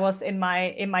from when I was in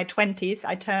my 20s.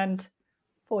 I turned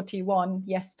 41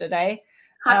 yesterday.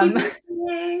 Happy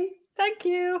birthday. Thank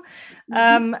you.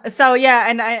 So yeah,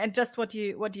 and I just what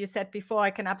you said before,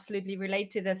 I can absolutely relate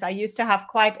to this. I used to have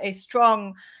quite a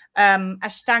strong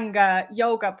Ashtanga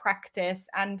yoga practice,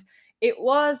 and it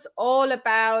was all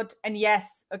about, and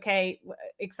yes, okay,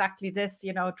 exactly this,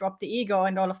 drop the ego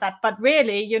and all of that. But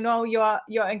really,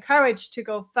 you're encouraged to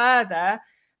go further,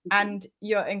 and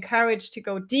you're encouraged to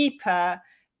go deeper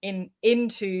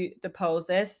into the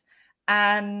poses,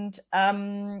 and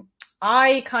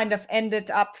I kind of ended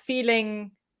up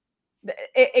feeling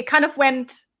it kind of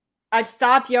went, I'd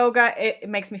start yoga, it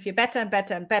makes me feel better and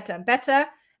better and better and better.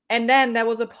 And then there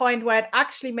was a point where it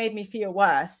actually made me feel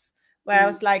worse, where I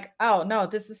was like, oh no,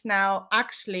 this is now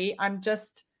actually, I'm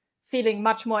just feeling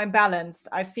much more imbalanced.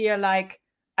 I feel like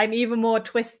I'm even more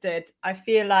twisted. I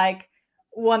feel like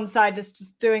one side is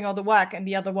just doing all the work and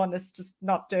the other one is just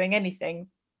not doing anything.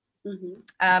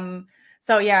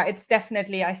 So yeah, it's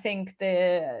definitely, I think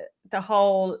the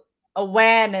whole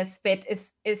awareness bit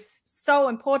is so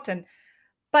important,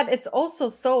 but it's also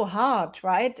so hard,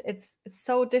 right? It's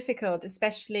so difficult,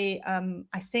 especially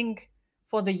I think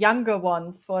for the younger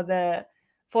ones, for the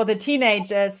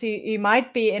teenagers who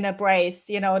might be in a brace,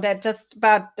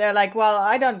 they're like, well,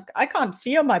 I can't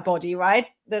feel my body, right?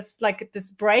 There's like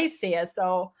this brace here,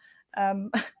 so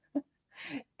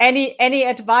any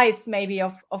advice maybe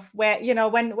of where,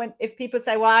 when if people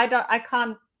say, well,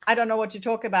 I don't know what you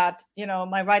talk about,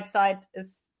 my right side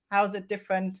is, how's it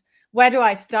different? Where do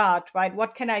I start, right?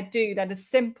 What can I do that is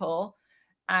simple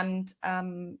and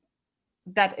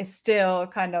that is still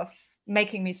kind of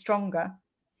making me stronger?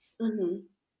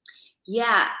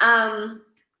 Yeah.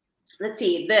 Let's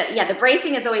see. The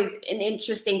bracing is always an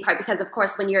interesting part, because of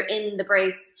course, when you're in the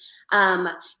brace,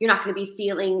 you're not going to be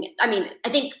feeling, I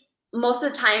think most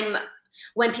of the time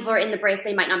when people are in the brace,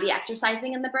 they might not be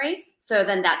exercising in the brace. So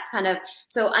then that's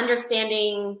so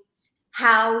understanding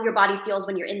how your body feels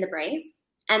when you're in the brace.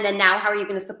 And then now, how are you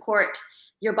going to support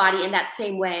your body in that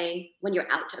same way when you're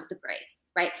out of the brace,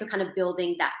 right? So kind of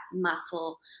building that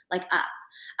muscle like up.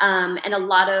 And a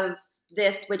lot of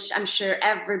this, which I'm sure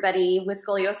everybody with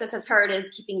scoliosis has heard, is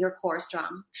keeping your core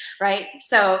strong, right?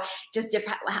 So just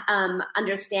different,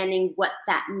 understanding what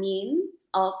that means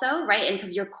also, right? And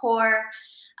because your core,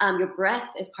 your breath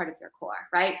is part of your core,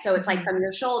 right? So it's like from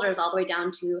your shoulders all the way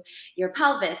down to your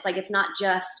pelvis. Like it's not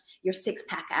just your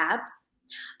six-pack abs.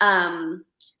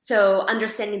 So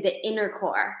understanding the inner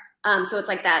core. So it's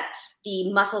like that,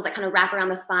 the muscles that kind of wrap around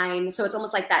the spine. So it's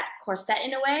almost like that corset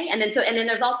in a way. And then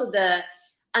there's also the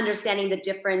understanding the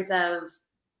difference of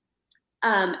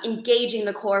engaging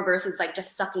the core versus like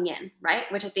just sucking in, right?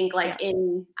 Which I think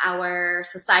in our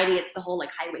society, it's the whole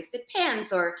like high-waisted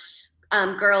pants, or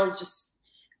girls just,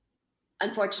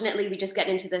 unfortunately, we just get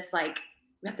into this like,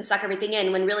 we have to suck everything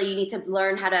in, when really you need to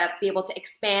learn how to be able to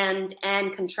expand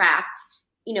and contract,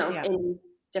 in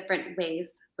different ways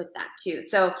with that too.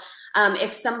 So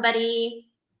if somebody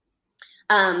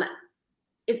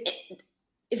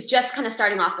is just kind of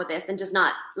starting off with this and doesn't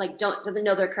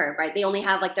know their curve, right? They only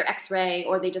have like their x-ray,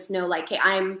 or they just know like, hey,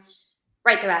 I'm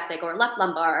right thoracic or left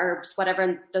lumbar or just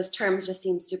whatever, those terms just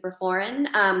seem super foreign.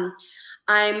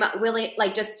 I'm willing,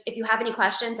 like, just if you have any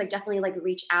questions, like definitely like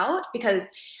reach out, because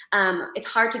it's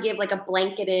hard to give like a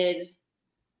blanketed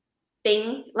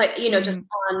thing, like, you know, just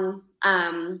on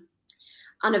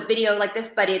a video like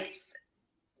this. But it's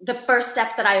the first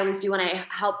steps that I always do when I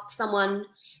help someone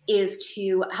is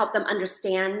to help them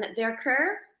understand their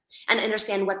curve and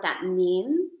understand what that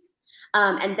means.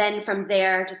 And then from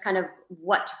there, just kind of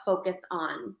what to focus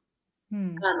on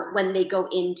when they go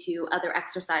into other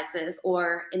exercises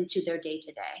or into their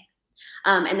day-to-day.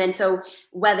 And then so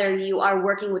whether you are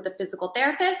working with a physical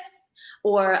therapist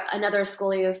or another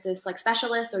scoliosis like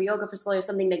specialist or yoga for scoliosis,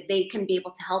 something that they can be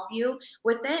able to help you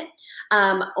with it.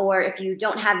 Or if you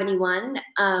don't have anyone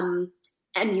and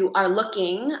you are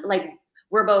looking, like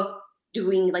we're both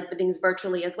doing like the things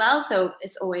virtually as well. So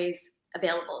it's always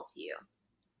available to you.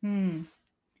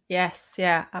 Yes,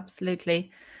 yeah,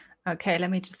 absolutely. Okay, let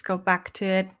me just go back to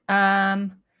it.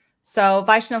 So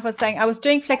Vaishnav was saying, I was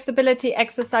doing flexibility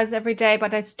exercise every day,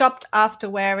 but I stopped after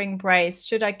wearing brace.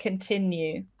 Should I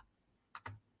continue?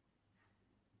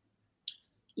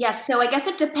 Yes, so I guess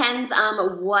it depends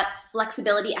on what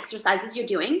flexibility exercises you're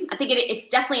doing. I think it's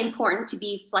definitely important to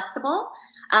be flexible,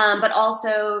 but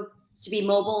also to be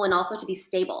mobile and also to be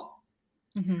stable.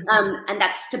 And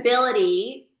that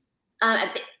stability,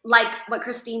 like what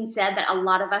Christine said, that a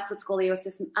lot of us with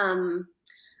scoliosis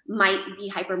might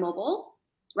be hypermobile,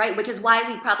 right? Which is why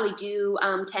we probably do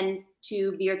tend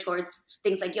to veer towards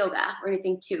things like yoga or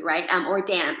anything too, right? Or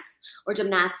dance or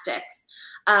gymnastics.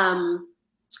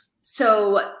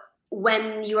 So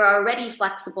when you are already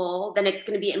flexible, then it's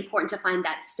going to be important to find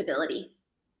that stability.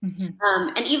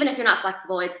 And even if you're not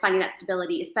flexible, it's finding that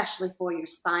stability, especially for your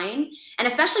spine, and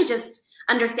especially just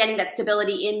understanding that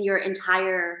stability in your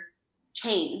entire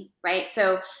chain, right?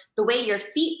 So the way your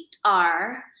feet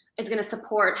are is going to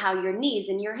support how your knees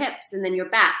and your hips and then your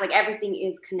back, like everything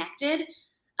is connected.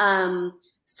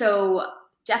 So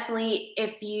definitely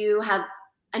if you have,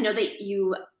 I know that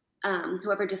you,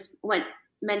 whoever just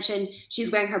mentioned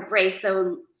she's wearing her brace.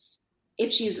 So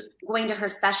if she's going to her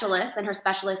specialist and her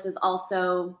specialist is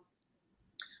also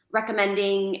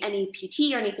recommending any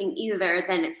PT or anything either,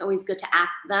 then it's always good to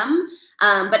ask them.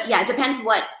 But yeah, it depends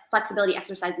what flexibility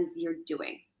exercises you're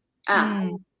doing.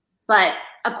 But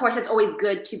of course, it's always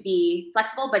good to be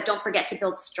flexible, but don't forget to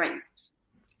build strength.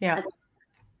 Yeah.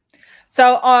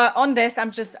 So on this,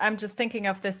 I'm just thinking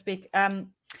of this big.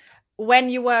 When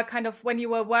you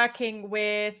were working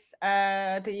with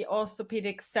the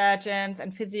orthopedic surgeons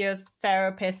and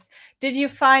physiotherapists, did you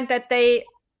find that they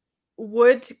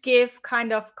would give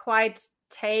kind of quite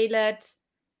tailored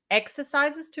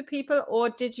exercises to people, or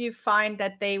did you find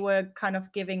that they were kind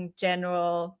of giving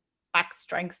general back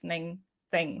strengthening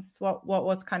things? What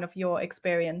was kind of your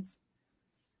experience?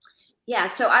 Yeah,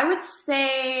 so I would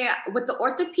say with the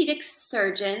orthopedic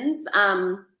surgeons,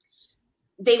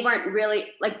 they weren't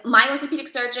really, like my orthopedic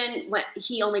surgeon,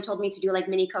 he only told me to do like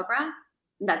mini cobra.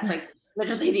 That's like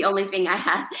literally the only thing I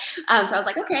had. So I was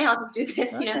like, okay, I'll just do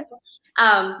this, you know.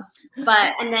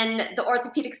 And then the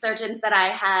orthopedic surgeons that I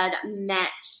had met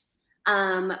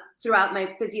throughout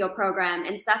my physio program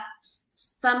and stuff,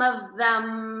 some of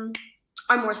them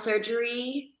are more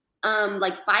surgery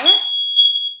like biased.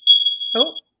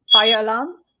 Oh, fire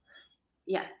alarm.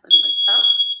 Yes, I'm like, oh,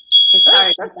 okay,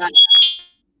 sorry about that.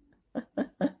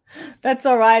 That's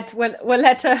all right. We'll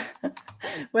let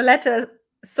her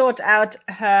sort out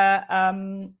her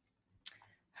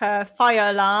her fire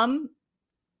alarm.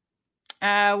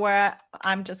 Where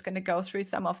I'm just going to go through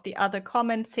some of the other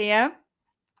comments here.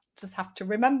 Just have to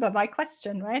remember my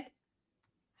question, right?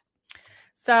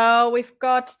 So we've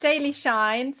got Daily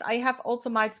Shines. I have also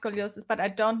mild scoliosis, but I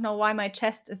don't know why my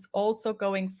chest is also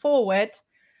going forward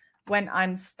when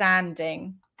I'm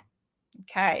standing.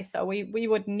 Okay, so we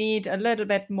would need a little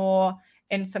bit more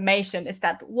information. Is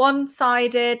that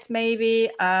one-sided maybe?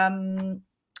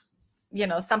 You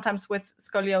know, sometimes with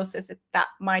scoliosis, that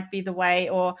might be the way,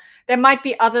 or there might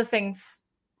be other things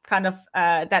kind of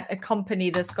that accompany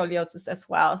the scoliosis as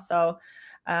well. So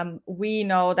we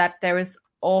know that there is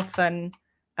often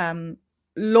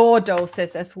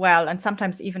lordosis as well, and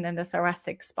sometimes even in the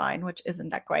thoracic spine, which isn't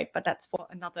that great, but that's for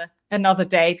another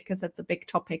day because that's a big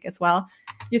topic as well.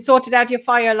 You sorted out your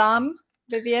fire alarm,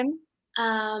 Vivian?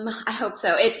 I hope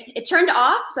so. It turned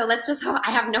off, so let's just hope.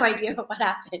 I have no idea what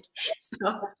happened.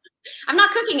 So I'm not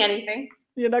cooking anything.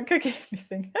 You're not cooking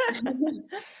anything.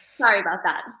 Sorry about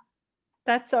that.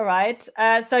 That's all right.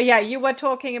 So yeah, you were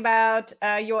talking about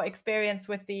your experience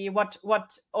with the what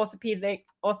orthopedic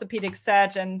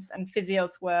surgeons and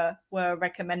physios were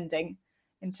recommending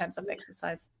in terms of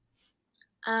exercise.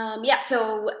 Yeah,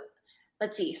 so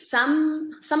let's see.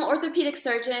 Some orthopedic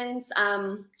surgeons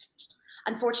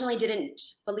unfortunately didn't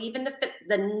believe in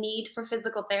the need for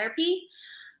physical therapy.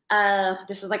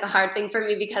 This is like a hard thing for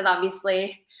me because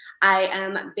obviously I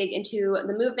am big into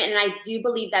the movement, and I do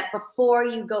believe that before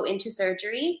you go into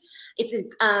surgery,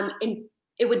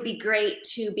 it would be great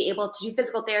to be able to do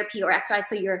physical therapy or exercise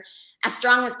so you're as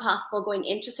strong as possible going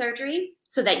into surgery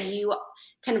so that you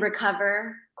can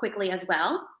recover quickly as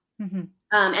well. Mm-hmm.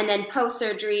 And then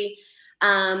post-surgery,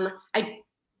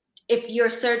 if your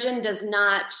surgeon does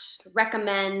not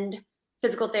recommend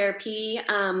physical therapy,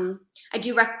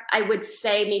 I would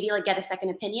say maybe like get a second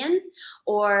opinion,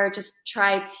 or just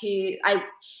try to,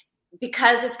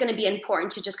 because it's going to be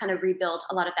important to just kind of rebuild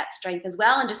a lot of that strength as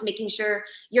well, and just making sure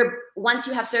once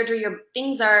you have surgery, your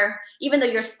things are, even though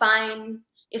your spine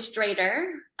is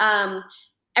straighter,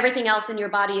 everything else in your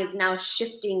body is now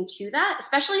shifting to that,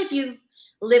 especially if you've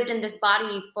lived in this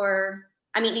body for,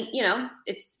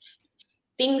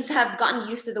 things have gotten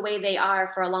used to the way they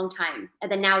are for a long time.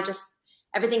 And then now just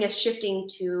everything is shifting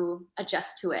to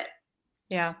adjust to it.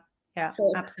 Yeah,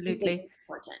 so absolutely.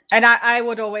 Important. And I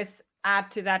would always add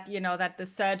to that, that the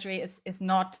surgery is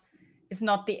not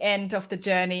the end of the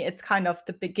journey. It's kind of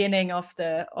the beginning of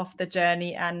the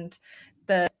journey, and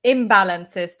the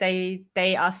imbalances,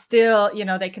 they are still,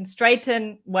 they can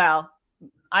straighten. Well,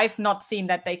 I've not seen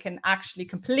that they can actually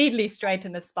completely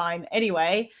straighten the spine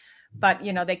anyway, but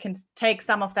they can take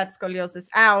some of that scoliosis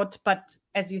out. But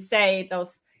as you say,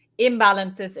 those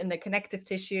imbalances in the connective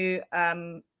tissue,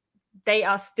 they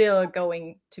are still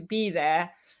going to be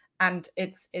there, and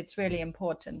it's really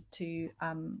important to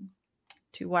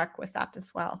work with that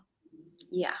as well.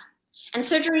 Yeah, and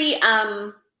surgery,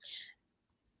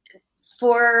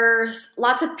 for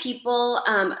lots of people,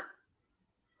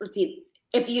 let's see,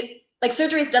 if you like,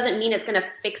 surgery doesn't mean it's going to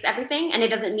fix everything, and it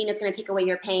doesn't mean it's going to take away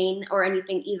your pain or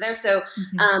anything either. So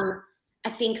I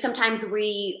think sometimes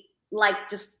we like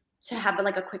just to have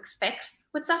like a quick fix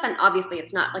with stuff, and obviously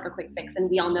it's not like a quick fix,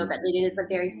 and we all know that it is a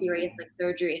very serious like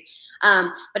surgery,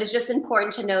 but it's just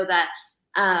important to know that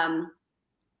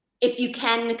if you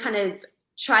can kind of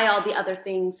try all the other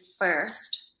things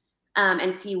first,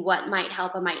 and see what might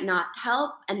help or might not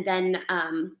help, and then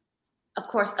of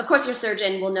course your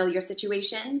surgeon will know your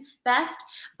situation best,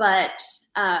 but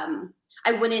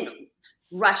I wouldn't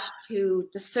rush to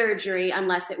the surgery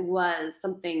unless it was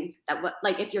something that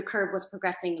like if your curve was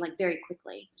progressing like very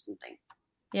quickly or something.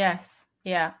 Yes,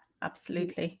 yeah,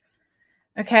 absolutely.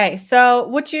 Okay, so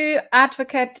would you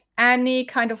advocate any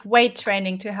kind of weight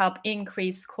training to help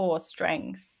increase core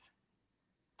strength?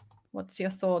 What's your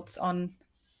thoughts on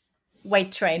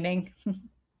weight training?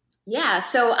 Yeah,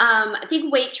 so I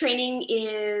think weight training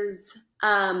is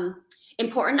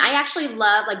important. I actually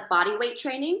love like body weight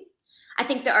training. I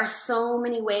think there are so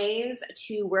many ways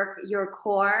to work your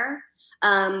core,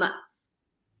 like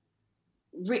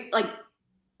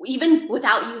even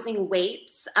without using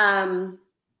weights.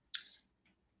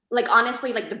 Like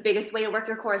honestly, like the biggest way to work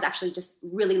your core is actually just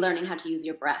really learning how to use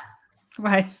your breath.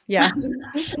 Right. Yeah.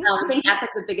 I think that's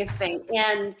like the biggest thing.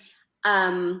 And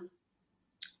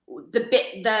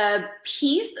the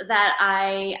piece that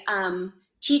I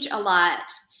teach a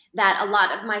lot, that a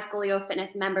lot of my Scolio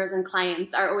Fitness members and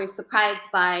clients are always surprised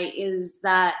by, is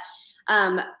that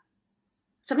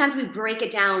sometimes we break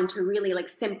it down to really like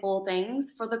simple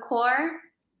things for the core,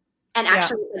 and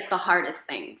actually like the hardest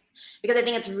things, because I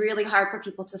think it's really hard for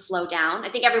people to slow down. I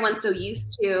think everyone's so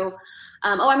used to,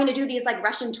 I'm going to do these like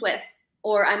Russian twists,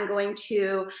 or I'm going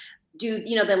to do,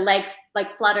 the leg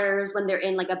like flutters when they're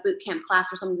in like a boot camp class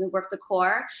or something to work the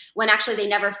core, when actually they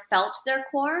never felt their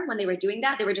core when they were doing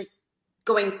that. They were just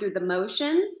going through the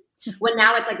motions. When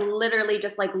now it's like literally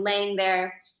just like laying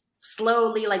there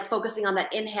slowly, like focusing on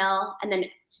that inhale and then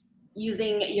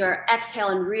using your exhale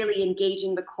and really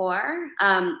engaging the core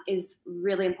is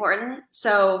really important.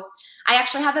 So I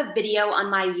actually have a video on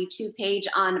my YouTube page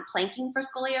on planking for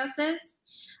scoliosis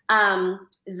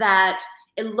that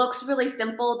it looks really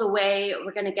simple the way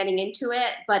we're getting into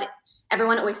it, but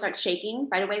everyone always starts shaking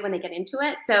right away when they get into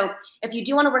it. So if you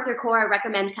do want to work your core, I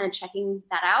recommend kind of checking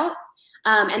that out.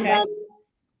 And then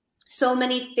so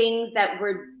many things that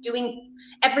we're doing,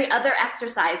 every other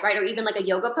exercise, right? Or even like a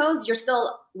yoga pose, you're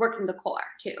still working the core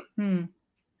too.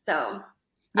 So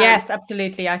yes,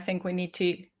 absolutely. I think we need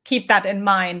to keep that in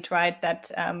mind, right?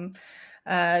 That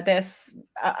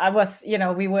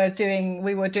we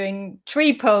were doing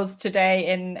tree pose today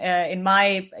in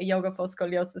my yoga for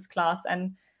scoliosis class,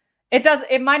 and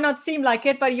it might not seem like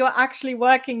it, but you're actually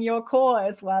working your core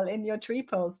as well in your tree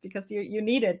pose, because you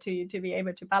need it to be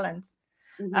able to balance.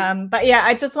 But yeah,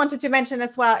 I just wanted to mention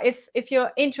as well, if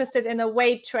you're interested in the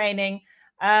weight training,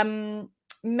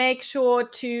 make sure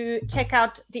to check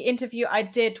out the interview I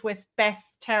did with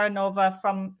Beth Terranova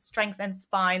from Strength and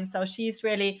Spine. So she's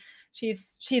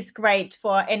great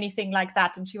for anything like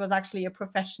that, and she was actually a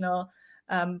professional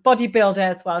bodybuilder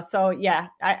as well. So yeah,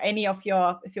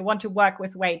 if you want to work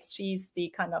with weights, she's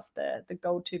the kind of the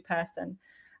go-to person,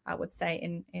 I would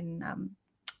say,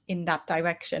 in that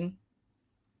direction.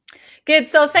 Good.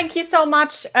 So thank you so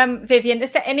much, Vivian.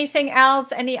 Is there anything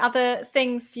else? Any other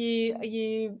things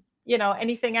you know,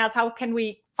 anything else? How can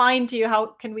we find you? How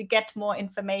can we get more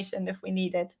information if we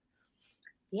need it?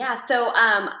 Yeah. So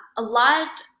a lot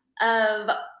of,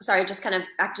 just kind of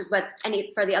back to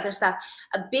for the other stuff,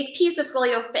 a big piece of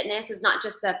Scolio Fitness is not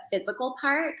just the physical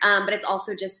part, but it's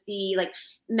also just the like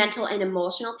mental and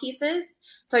emotional pieces.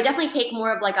 So I definitely take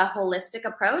more of like a holistic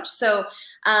approach. So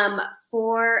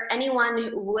for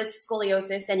anyone with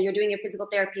scoliosis and you're doing your physical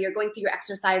therapy, you're going through your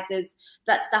exercises,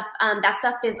 that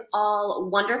stuff is all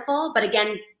wonderful. But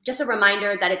again, just a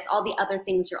reminder that it's all the other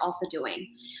things you're also doing.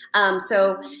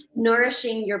 So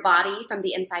nourishing your body from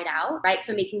the inside out, right?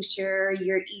 So making sure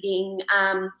you're eating,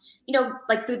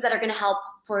 like foods that are going to help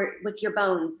with your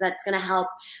bones, that's going to help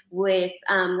with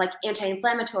like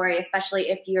anti-inflammatory, especially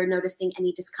if you're noticing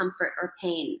any discomfort or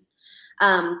pain.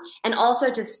 And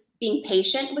also just being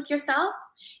patient with yourself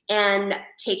and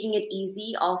taking it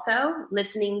easy, also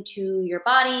listening to your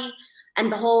body.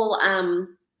 And the whole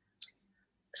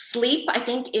sleep, I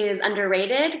think, is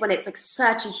underrated when it's like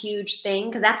such a huge thing,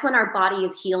 because that's when our body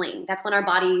is healing. That's when our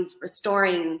body's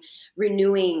restoring,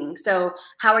 renewing. So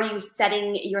how are you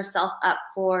setting yourself up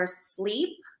for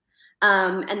sleep?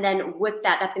 And then with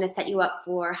that, that's going to set you up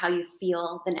for how you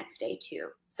feel the next day too.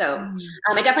 So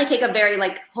I definitely take a very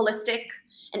like holistic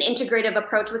and integrative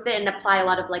approach with it and apply a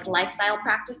lot of like lifestyle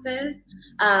practices,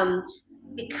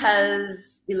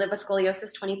 because we live with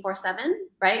scoliosis 24/7,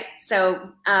 right?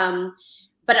 So,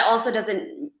 but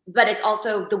it's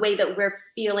also the way that we're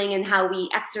feeling and how we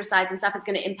exercise and stuff is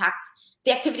going to impact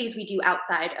the activities we do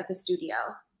outside of the studio.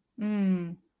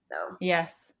 So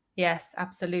yes,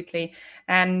 absolutely.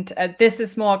 And this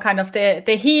is more kind of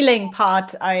the healing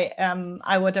part,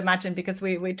 I would imagine, because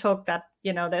we talk that,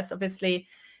 you know, there's obviously,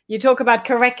 you talk about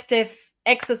corrective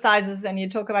exercises and you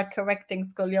talk about correcting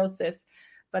scoliosis,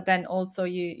 but then also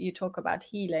you talk about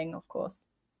healing, of course.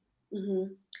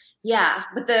 Yeah,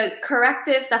 but the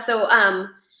corrective stuff. So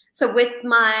with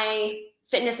my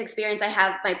fitness experience, I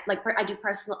have my my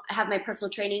personal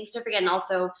training certificate and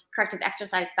also corrective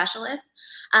exercise specialist.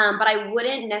 But I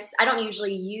don't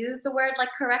usually use the word like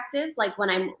corrective, like when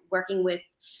I'm working with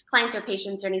clients or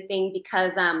patients or anything,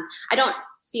 because I don't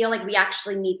feel like we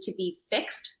actually need to be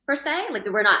fixed per se. Like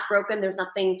we're not broken. There's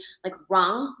nothing like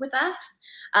wrong with us.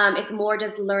 It's more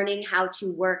just learning how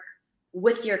to work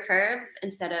with your curves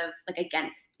instead of like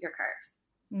against your curves.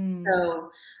 So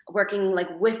working like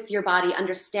with your body,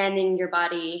 understanding your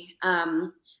body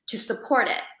to support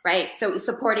it, right? So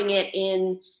supporting it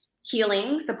in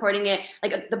healing, supporting it,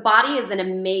 like the body is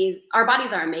our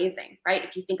bodies are amazing, right?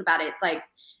 If you think about it, it's like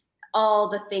all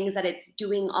the things that it's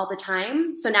doing all the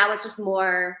time. So now it's just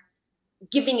more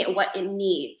giving it what it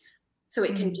needs so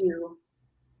it can do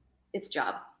its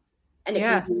job. And it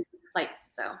can do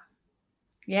so.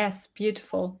 Yes,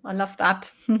 beautiful. I love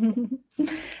that.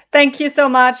 Thank you so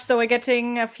much. So we're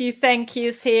getting a few thank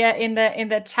yous here in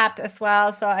the chat as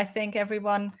well. So I think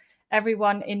everyone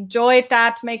enjoyed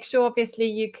that. Make sure obviously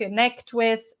you connect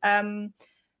with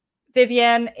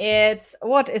Vivian.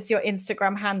 What is your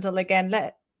Instagram handle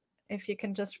again? If you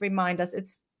can just remind us.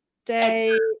 It's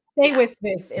Day with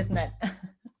Viv, isn't it?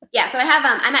 Yeah. So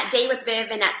I'm at Day with Viv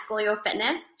and at Scolio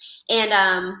Fitness. And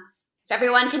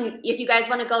if you guys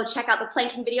want to go check out the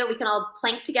planking video, we can all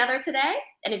plank together today.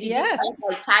 And if you do plank,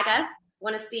 like tag us,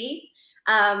 want to see.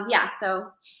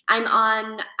 So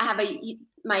I have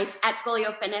my at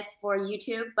Scolio Fitness for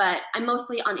YouTube, but I'm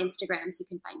mostly on Instagram, so you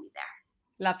can find me there.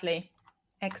 Lovely.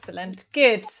 Excellent.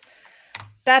 Good.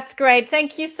 That's great.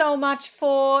 Thank you so much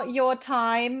for your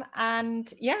time. And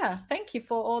thank you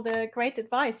for all the great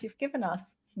advice you've given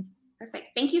us. Perfect.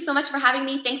 Thank you so much for having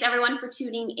me. Thanks everyone for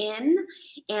tuning in,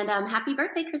 and happy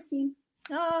birthday, Christine.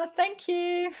 Oh, thank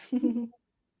you.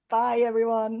 Bye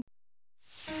everyone.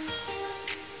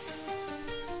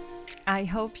 I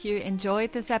hope you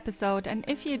enjoyed this episode, and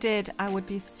if you did, I would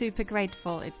be super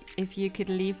grateful if you could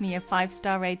leave me a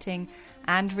 5-star rating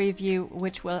and review,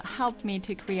 which will help me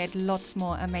to create lots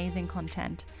more amazing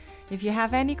content. If you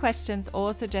have any questions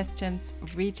or suggestions,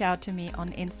 reach out to me on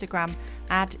Instagram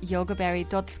at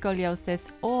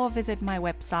yogaberry.scoliosis or visit my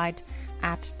website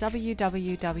at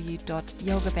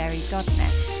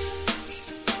www.yogaberry.net.